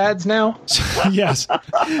hanging chads now? Yes.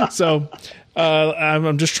 So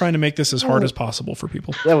I'm just trying to make this as hard as possible for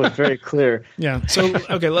people. That was very clear. Yeah. So,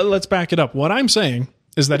 okay, let's back it up. What I'm saying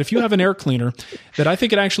is that if you have an air cleaner, that I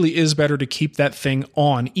think it actually is better to keep that thing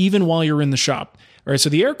on even while you're in the shop. All right, so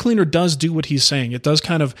the air cleaner does do what he's saying. It does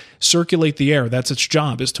kind of circulate the air. That's its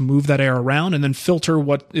job, is to move that air around and then filter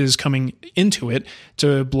what is coming into it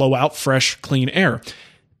to blow out fresh, clean air.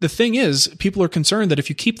 The thing is, people are concerned that if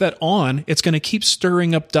you keep that on, it's going to keep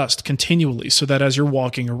stirring up dust continually so that as you're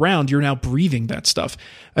walking around, you're now breathing that stuff.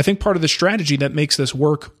 I think part of the strategy that makes this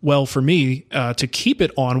work well for me to keep it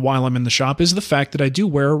on while I'm in the shop is the fact that I do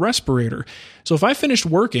wear a respirator. So if I finished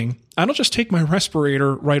working, I don't just take my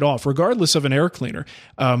respirator right off, regardless of an air cleaner.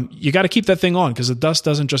 You got to keep that thing on because the dust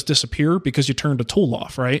doesn't just disappear because you turned a tool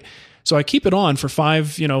off, right? So I keep it on for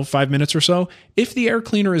 5 minutes or so. If the air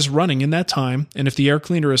cleaner is running in that time, and if the air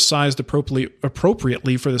cleaner is sized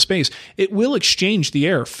appropriately for the space, it will exchange the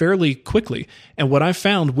air fairly quickly. And what I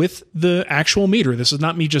found with the actual meter, this is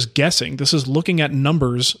not me just guessing, this is looking at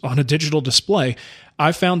numbers on a digital display,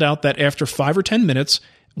 I found out that after 5 or 10 minutes,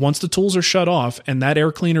 once the tools are shut off and that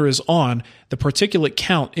air cleaner is on, the particulate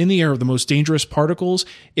count in the air of the most dangerous particles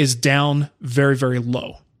is down very, very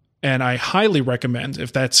low. And I highly recommend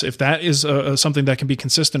if that is something that can be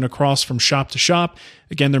consistent across from shop to shop.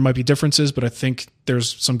 Again, there might be differences, but I think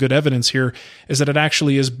there's some good evidence here is that it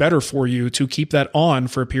actually is better for you to keep that on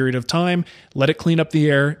for a period of time, let it clean up the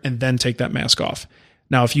air, and then take that mask off.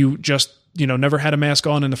 Now, if you just never had a mask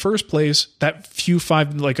on in the first place, that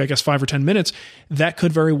 5 or 10 minutes, that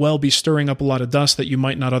could very well be stirring up a lot of dust that you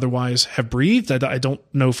might not otherwise have breathed. I don't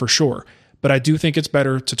know for sure. But I do think it's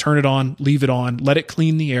better to turn it on, leave it on, let it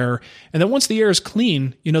clean the air. And then once the air is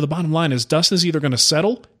clean, the bottom line is dust is either going to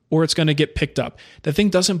settle or it's going to get picked up. The thing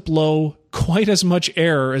doesn't blow quite as much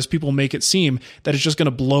air as people make it seem, that it's just going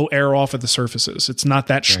to blow air off of the surfaces. It's not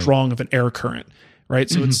that strong of an air current, right?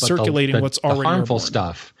 So it's circulating what's already harmful airborne.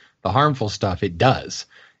 stuff. The harmful stuff, it does.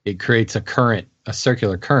 It creates a current, a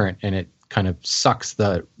circular current, and it kind of sucks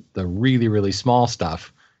the really, really small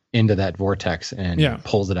stuff into that vortex and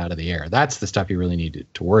pulls it out of the air. That's the stuff you really need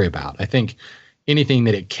to worry about. I think anything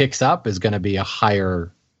that it kicks up is going to be a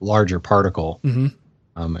higher, larger particle, and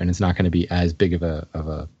it's not going to be as big of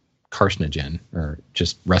a carcinogen or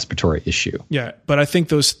just respiratory issue. Yeah, but I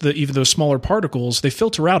think even those smaller particles, they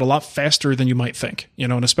filter out a lot faster than you might think.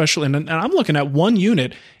 And especially, and I'm looking at one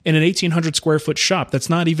unit in an 1,800 square foot shop that's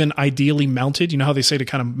not even ideally mounted. You know how they say to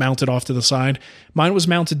kind of mount it off to the side? Mine was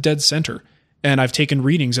mounted dead center. And I've taken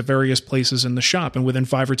readings at various places in the shop. And within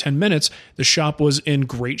 5 or 10 minutes, the shop was in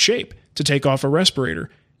great shape to take off a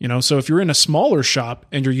respirator. So if you're in a smaller shop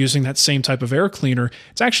and you're using that same type of air cleaner,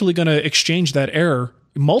 it's actually going to exchange that air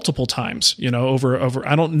multiple times, over,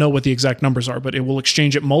 I don't know what the exact numbers are, but it will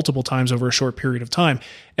exchange it multiple times over a short period of time.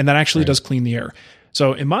 And that actually does clean the air.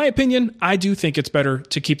 So in my opinion, I do think it's better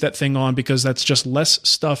to keep that thing on because that's just less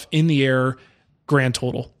stuff in the air grand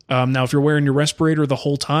total. Now, if you're wearing your respirator the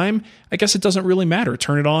whole time, I guess it doesn't really matter.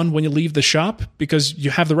 Turn it on when you leave the shop because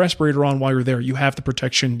you have the respirator on while you're there. You have the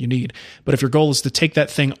protection you need. But if your goal is to take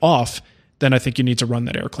that thing off, then I think you need to run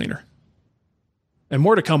that air cleaner. And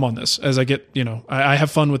more to come on this as I get, I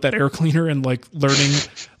have fun with that air cleaner and like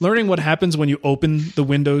learning what happens when you open the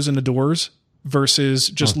windows and the doors versus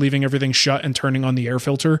just leaving everything shut and turning on the air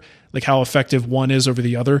filter. Like how effective one is over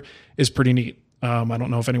the other is pretty neat. I don't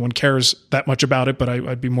know if anyone cares that much about it, but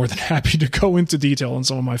I'd be more than happy to go into detail on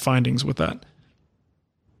some of my findings with that.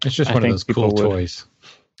 It's just one of those cool toys.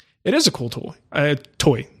 It is a cool toy.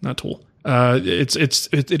 Toy, not tool.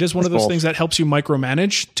 It is one of those things that helps you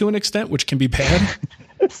micromanage to an extent, which can be bad.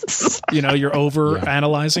 You're over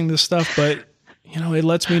analyzing this stuff, but it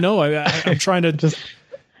lets me know. I'm trying to just.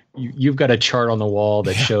 You've got a chart on the wall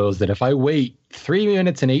that shows that if I wait 3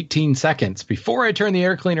 minutes and 18 seconds before I turn the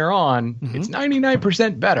air cleaner on, it's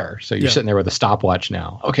 99% better. So you're sitting there with a stopwatch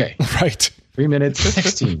now. Okay. Right. 3 minutes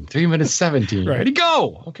 16, 3 minutes 17. Right. Ready,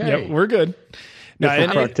 go. Okay. Yeah, we're good.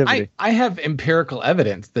 Now, I have empirical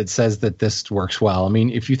evidence that says that this works well. I mean,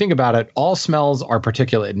 if you think about it, all smells are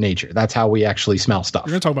particulate in nature. That's how we actually smell stuff.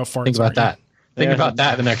 You're going to talk about farts. Think about that. Think about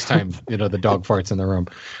that the next time, the dog farts in the room.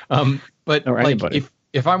 But like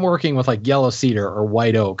if I'm working with like yellow cedar or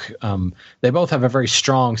white oak, they both have a very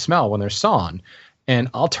strong smell when they're sawn. and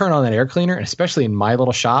I'll turn on that air cleaner, and especially in my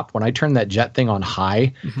little shop, when I turn that jet thing on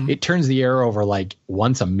high, it turns the air over like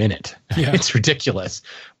once a minute. Yeah. It's ridiculous,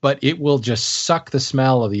 but it will just suck the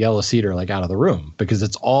smell of the yellow cedar like out of the room because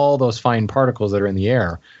it's all those fine particles that are in the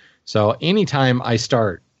air. So anytime I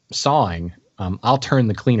start sawing, I'll turn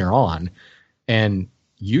the cleaner on, and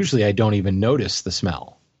usually I don't even notice the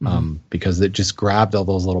smell because it just grabbed all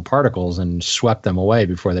those little particles and swept them away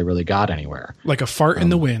before they really got anywhere. Like a fart in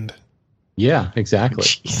the wind. Yeah, exactly.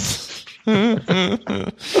 Yeah,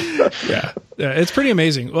 it's pretty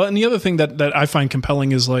amazing. Well, and the other thing that I find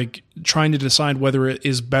compelling is like trying to decide whether it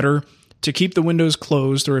is better to keep the windows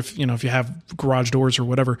closed, or if you have garage doors or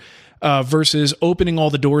whatever, versus opening all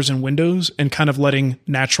the doors and windows and kind of letting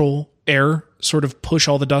natural air sort of push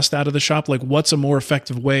all the dust out of the shop. Like, what's a more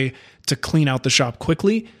effective way to clean out the shop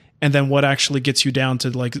quickly, and then what actually gets you down to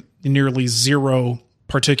like nearly zero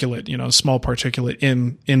particulate, small particulate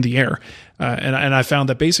in the air. And I found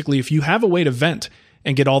that basically if you have a way to vent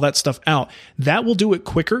and get all that stuff out, that will do it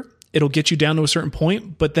quicker. It'll get you down to a certain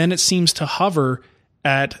point, but then it seems to hover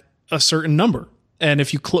at a certain number. And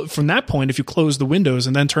if you from that point, if you close the windows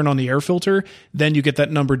and then turn on the air filter, then you get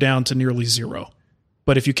that number down to nearly zero.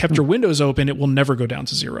 But if you kept your windows open, it will never go down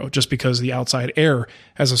to zero, just because the outside air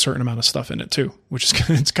has a certain amount of stuff in it too, which is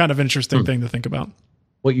it's kind of an interesting thing to think about.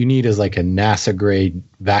 What you need is like a NASA grade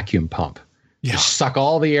vacuum pump. Yeah. Just suck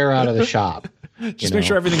all the air out of the shop. Just make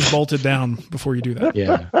sure everything's bolted down before you do that.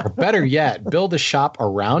 Yeah. Or better yet, build a shop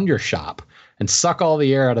around your shop and suck all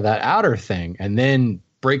the air out of that outer thing, and then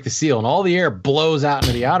break the seal, and all the air blows out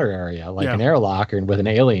into the outer area like an airlock or with an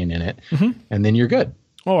alien in it. And then you're good.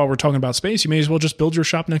 Oh, while we're talking about space, you may as well just build your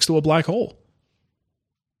shop next to a black hole.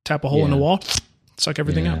 Tap a hole in the wall, suck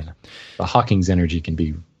everything out. The Hawking's energy can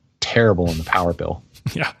be terrible in the power bill.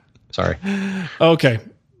 Yeah. Sorry. Okay.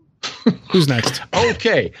 Who's next?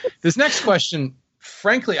 Okay. This next question,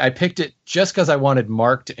 frankly, I picked it just because I wanted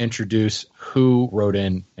Mark to introduce who wrote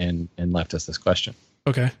in and left us this question.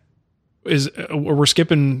 Okay. We're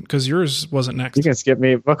skipping because yours wasn't next. You can skip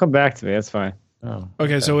me. Welcome back to me. That's fine. Oh.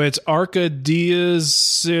 Okay. So it's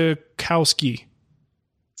Arkadiuszkowski.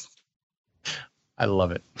 I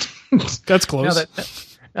love it. That's close.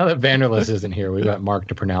 Now that Vanderlist isn't here, we got Mark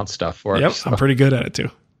to pronounce stuff for us. Yep, so. I'm pretty good at it too.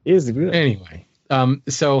 He is good. Anyway,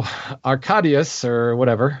 so Arkadius or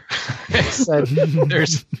whatever said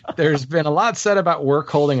there's been a lot said about work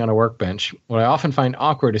holding on a workbench. What I often find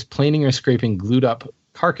awkward is planing or scraping glued up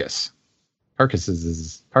carcassi.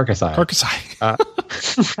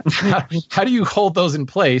 How do you hold those in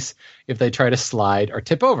place if they try to slide or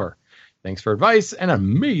tip over? Thanks for advice and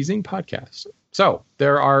amazing podcast. So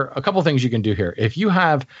there are a couple things you can do here. If you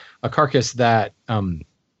have a carcass that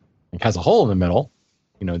has a hole in the middle,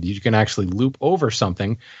 you can actually loop over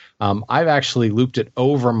something. I've actually looped it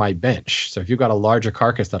over my bench. So if you've got a larger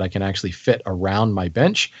carcass that I can actually fit around my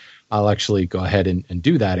bench, I'll actually go ahead and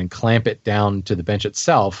do that and clamp it down to the bench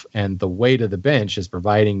itself. And the weight of the bench is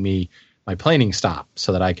providing me my planing stop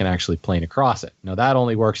so that I can actually plane across it. Now that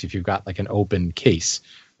only works if you've got like an open case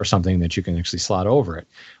or something that you can actually slot over it.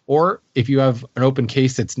 Or if you have an open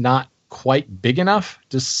case that's not quite big enough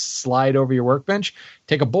to slide over your workbench,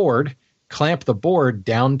 take a board, clamp the board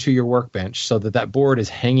down to your workbench so that board is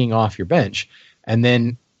hanging off your bench, and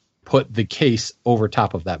then put the case over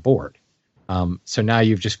top of that board. So now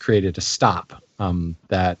you've just created a stop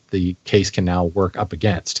that the case can now work up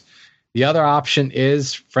against. The other option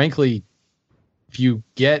is, frankly, if you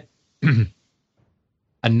get the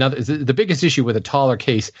biggest issue with a taller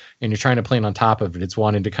case and you're trying to plane on top of it, it's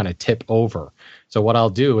wanting to kind of tip over. So what I'll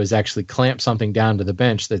do is actually clamp something down to the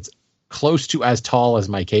bench that's close to as tall as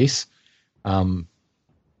my case.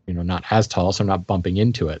 Not as tall, so I'm not bumping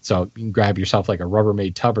into it. So you can grab yourself like a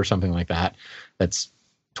Rubbermaid tub or something like that that's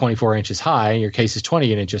 24 inches high, your case is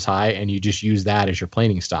 20 inches high, and you just use that as your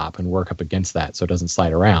planing stop and work up against that so it doesn't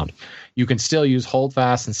slide around. You can still use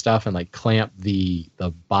holdfast and stuff and like clamp the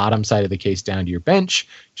bottom side of the case down to your bench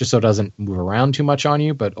just so it doesn't move around too much on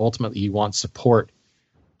you, but ultimately you want support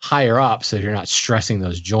higher up so you're not stressing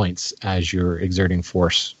those joints as you're exerting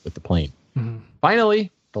force with the plane. Mm-hmm. Finally,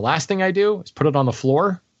 the last thing I do is put it on the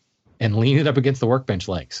floor and lean it up against the workbench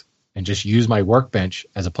legs and just use my workbench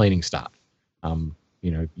as a planing stop.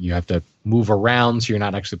 You have to move around so you're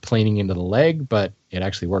not actually planing into the leg, but it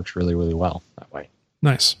actually works really, really well that way.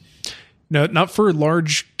 Nice. No, not for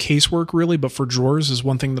large casework really, but for drawers is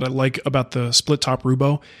one thing that I like about the split top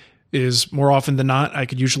Rubo is more often than not, I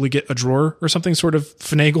could usually get a drawer or something sort of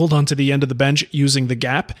finagled onto the end of the bench using the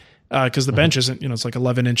gap because the bench isn't, it's like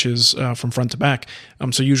 11 inches from front to back.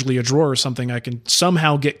 So usually a drawer or something I can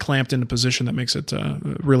somehow get clamped in a position that makes it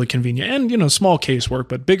really convenient. And, small casework,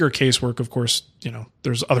 but bigger casework, of course,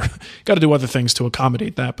 there's got to do other things to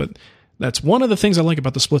accommodate that. But that's one of the things I like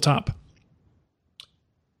about the split top.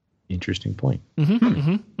 Interesting point.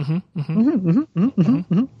 Good.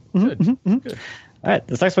 All right,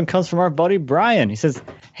 this next one comes from our buddy Brian. He says,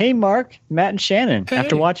 "Hey Mark, Matt, and Shannon. Hey.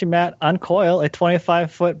 After watching Matt uncoil a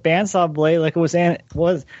 25-foot bandsaw blade like it was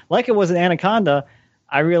an anaconda,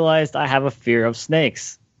 I realized I have a fear of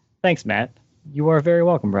snakes. Thanks, Matt. You are very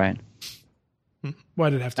welcome, Brian."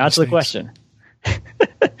 Why did it have to? That's the question.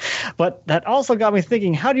 But that also got me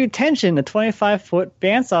thinking: how do you tension a 25-foot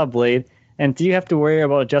bandsaw blade, and do you have to worry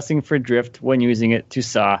about adjusting for drift when using it to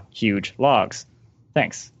saw huge logs?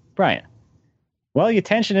 Thanks, Brian. Well, you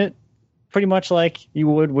tension it pretty much like you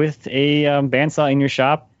would with a bandsaw in your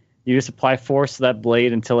shop. You just apply force to that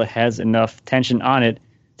blade until it has enough tension on it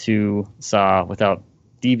to saw without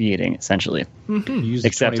deviating, essentially. Use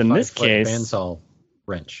Except in this case, bandsaw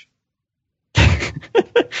wrench.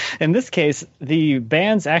 In this case, the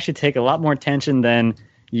bands actually take a lot more tension than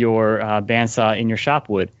your bandsaw in your shop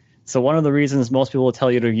would. So one of the reasons most people will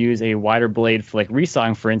tell you to use a wider blade for like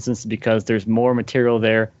resawing, for instance, is because there's more material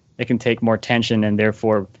there. It can take more tension and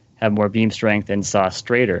therefore have more beam strength and saw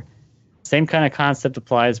straighter. Same kind of concept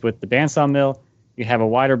applies with the bandsaw mill. You have a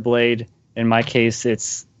wider blade. In my case,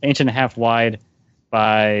 it's 1.5 inches wide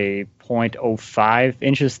by 0.05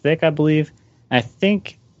 inches thick, I believe. And I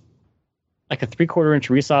think like a 3/4 inch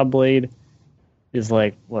resaw blade is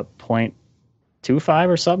like, 0.25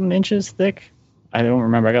 or something inches thick? I don't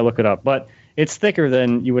remember. I got to look it up. But it's thicker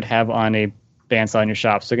than you would have on a bandsaw in your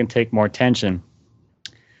shop, so it can take more tension.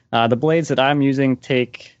 The blades that I'm using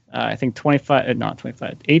take, I think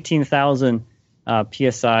 18,000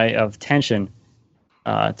 PSI of tension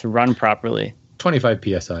to run properly. 25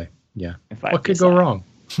 PSI. Yeah. What could PSI. go wrong?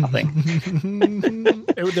 Nothing.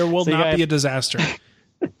 There will not be a disaster.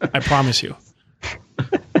 I promise you.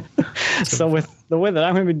 So with the way that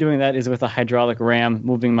I'm going to be doing that is with a hydraulic ram,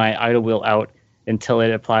 moving my idle wheel out until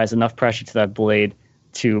it applies enough pressure to that blade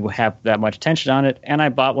to have that much tension on it. And I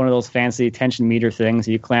bought one of those fancy tension meter things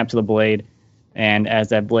you clamp to the blade, and as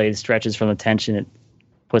that blade stretches from the tension, it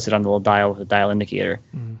puts it on the little dial with a dial indicator.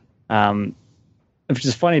 Which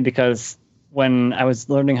is funny because when I was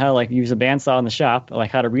learning how to use a bandsaw in the shop,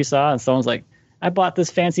 like how to resaw, and someone's like, "I bought this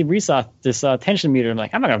fancy resaw, this tension meter." I'm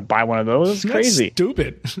like, "I'm not going to buy one of those. It's crazy. That's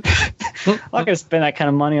stupid. I'm not going to spend that kind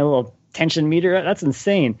of money on a little tension meter. That's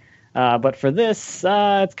insane." But for this,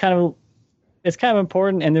 it's kind of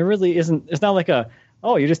important, and there really isn't. It's not like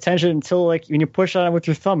you just tension it until when you push on it with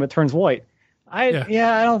your thumb, it turns white. I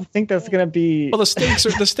don't think that's going to be. Well, the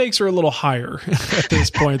stakes are a little higher at this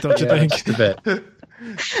point, don't you think? Just a bit.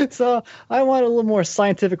 So I want a little more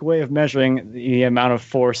scientific way of measuring the amount of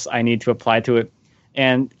force I need to apply to it.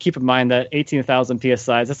 And keep in mind that 18,000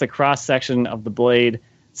 PSI, that's a cross section of the blade.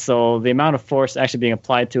 So the amount of force actually being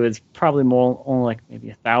applied to it is probably only like maybe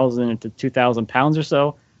 1,000 to 2,000 pounds or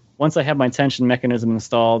so. Once I have my tension mechanism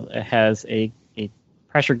installed, it has a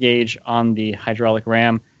pressure gauge on the hydraulic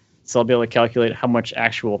ram. So I'll be able to calculate how much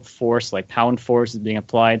actual force, like pound force, is being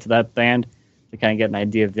applied to that band to kind of get an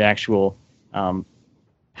idea of the actual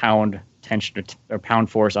pound tension or pound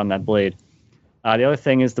force on that blade. The other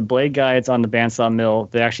thing is the blade guides on the bandsaw mill.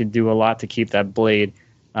 They actually do a lot to keep that blade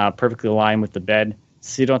perfectly aligned with the bed,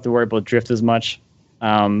 so you don't have to worry about drift as much.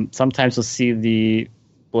 Sometimes you'll see the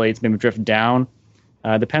blades maybe drift down.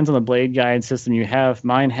 Depends on the blade guide system you have.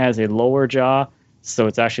 Mine has a lower jaw, so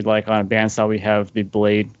it's actually like on a bandsaw we have the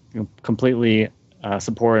blade completely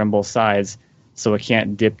supported on both sides, so it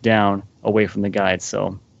can't dip down away from the guide.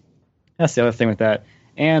 So that's the other thing with that.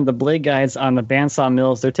 And the blade guides on the bandsaw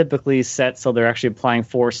mills, they're typically set so they're actually applying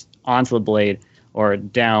force onto the blade or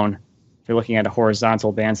down. If you're looking at a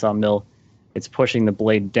horizontal bandsaw mill, it's pushing the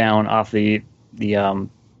blade down off the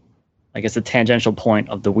tangential point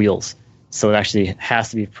of the wheels. So it actually has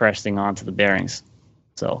to be pressing onto the bearings.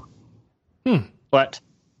 So, but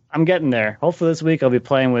I'm getting there. Hopefully this week I'll be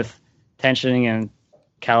playing with tensioning and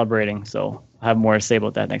calibrating. So I'll have more to say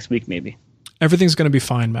about that next week, maybe. Everything's going to be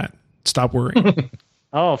fine, Matt. Stop worrying.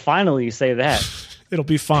 Oh, finally you say that. It'll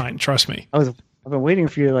be fine. Trust me. I've been waiting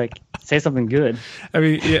for you to say something good. I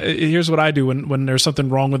mean, here's what I do when there's something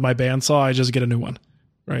wrong with my bandsaw. I just get a new one.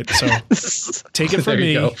 Right. So take it from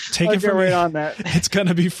me. Take it from me. Right on that. It's going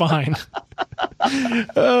to be fine.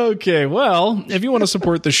 Okay, well, if you want to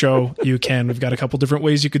support the show, you can. We've got a couple different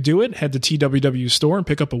ways you could do it. Head to TWW Store and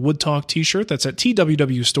pick up a Wood Talk t-shirt. That's at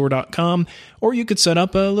twwstore.com. Or you could set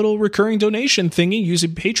up a little recurring donation thingy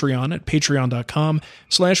using Patreon at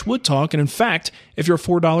patreon.com/woodtalk. And in fact, if you're a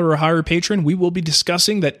 $4 or higher patron, we will be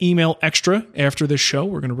discussing that email extra after this show.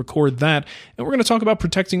 We're going to record that, and we're going to talk about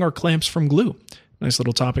protecting our clamps from glue. Nice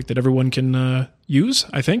little topic that everyone can use,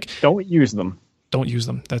 I think. Don't use them. Don't use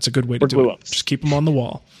them. That's a good way to do it. Just keep them on the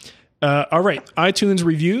wall. All right. iTunes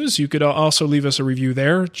reviews. You could also leave us a review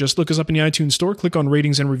there. Just look us up in the iTunes store. Click on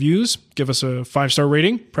ratings and reviews. Give us a 5-star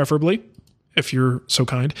rating, preferably, if you're so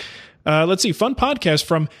kind. Let's see. Fun podcast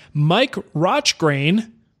from Mike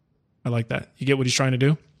Rochgrain. I like that. You get what he's trying to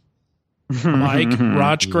do? Mike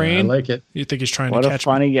Rochgrain. Yeah, I like it. You think he's trying to catch me? What a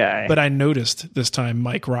funny guy. But I noticed this time,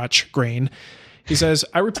 Mike Rochgrain. He says,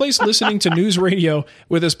 I replaced listening to news radio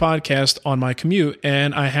with this podcast on my commute,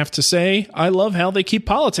 and I have to say, I love how they keep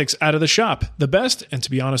politics out of the shop. The best, and to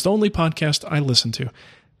be honest, only podcast I listen to.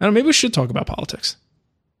 Now, maybe we should talk about politics.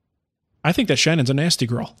 I think that Shannon's a nasty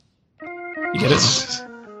girl. You get it?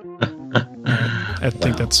 I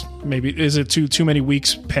think that's maybe, is it too many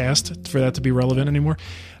weeks past for that to be relevant anymore?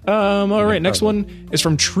 All right, next one is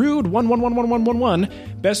from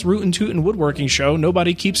Trude111111. Best Rootin' Tootin' Woodworking Show.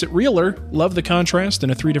 Nobody keeps it realer. Love the contrast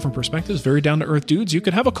and 3 different perspectives. Very down-to-earth dudes you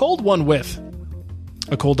could have a cold one with.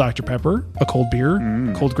 A cold Dr. Pepper, a cold beer,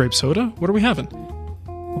 cold grape soda. What are we having?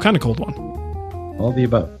 What kind of cold one? All the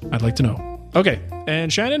above. I'd like to know. Okay,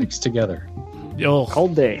 and Shannon? Mixed together. Oh.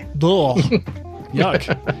 Cold day. Ugh.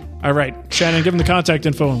 Yuck. All right, Shannon, give him the contact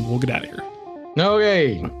info and we'll get out of here.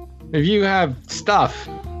 Okay. If you have stuff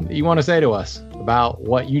that you want to say to us about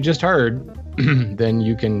what you just heard, then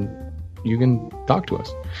you can talk to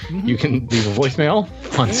us. Mm-hmm. You can leave a voicemail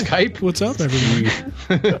on Skype. What's up, everybody?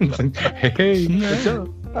 Hey, what's up?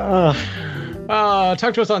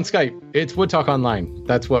 Talk to us on Skype. It's Wood Talk Online.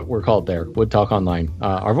 That's what we're called there. Wood Talk Online.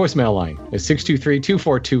 Our voicemail line is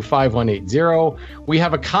 623-242-5180. We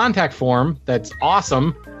have a contact form that's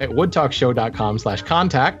awesome at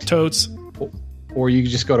woodtalkshow.com/contact. Totes. Or you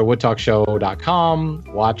can just go to woodtalkshow.com,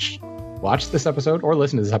 watch this episode or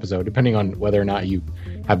listen to this episode, depending on whether or not you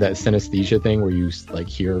have that synesthesia thing where you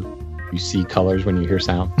see colors when you hear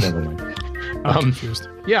sound. Never mind. I'm confused.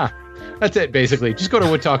 Yeah, that's it basically. Just go to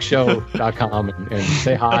woodtalkshow.com and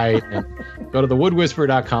say hi, and go to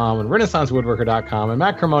thewoodswhisperer.com and renaissancewoodworker.com and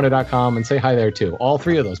mattcremona.com and say hi there too. All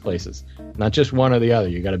 3 of those places, not just one or the other.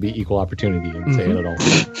 You got to be equal opportunity and say it at all.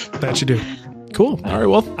 That you do. Cool. All right.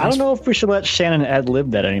 Well, I don't know if we should let Shannon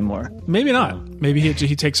ad-lib that anymore. Maybe not. Maybe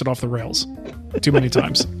he takes it off the rails too many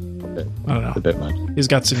times. I don't know. A bit much. He's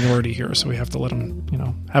got seniority here, so we have to let him,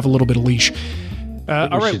 have a little bit of leash.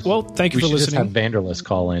 All right. Well, thank you for listening. We should just have Vanderlist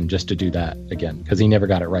call in just to do that again, because he never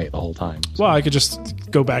got it right the whole time. So. Well, I could just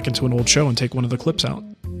go back into an old show and take one of the clips out,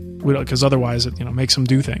 because otherwise it makes him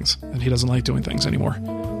do things, and he doesn't like doing things anymore.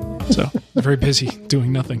 So very busy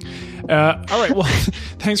doing nothing. All right. Well,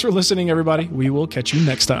 thanks for listening, everybody. We will catch you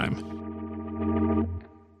next time.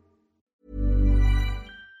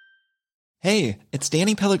 Hey, it's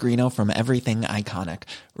Danny Pellegrino from Everything Iconic.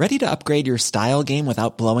 Ready to upgrade your style game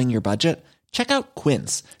without blowing your budget? Check out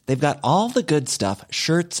Quince. They've got all the good stuff,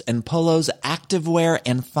 shirts and polos, activewear,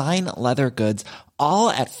 and fine leather goods, all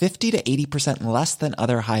at 50 to 80% less than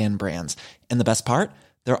other high-end brands. And the best part?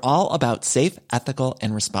 They're all about safe, ethical,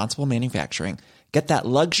 and responsible manufacturing. Get that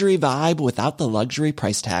luxury vibe without the luxury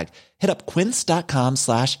price tag. Hit up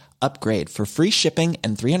quince.com/upgrade for free shipping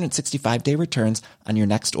and 365-day returns on your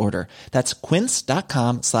next order. That's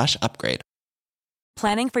quince.com/upgrade.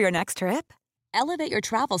 Planning for your next trip? Elevate your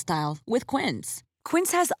travel style with Quince.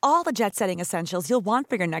 Quince has all the jet-setting essentials you'll want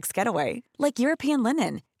for your next getaway, like European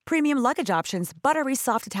linen, premium luggage options, buttery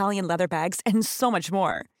soft Italian leather bags, and so much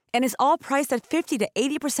more. And is all priced at 50 to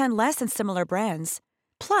 80% less than similar brands.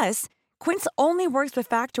 Plus, Quince only works with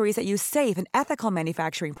factories that use safe and ethical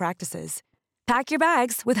manufacturing practices. Pack your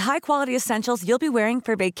bags with high-quality essentials you'll be wearing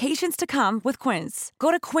for vacations to come with Quince.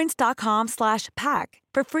 Go to quince.com/pack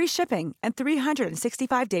for free shipping and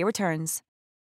 365-day returns.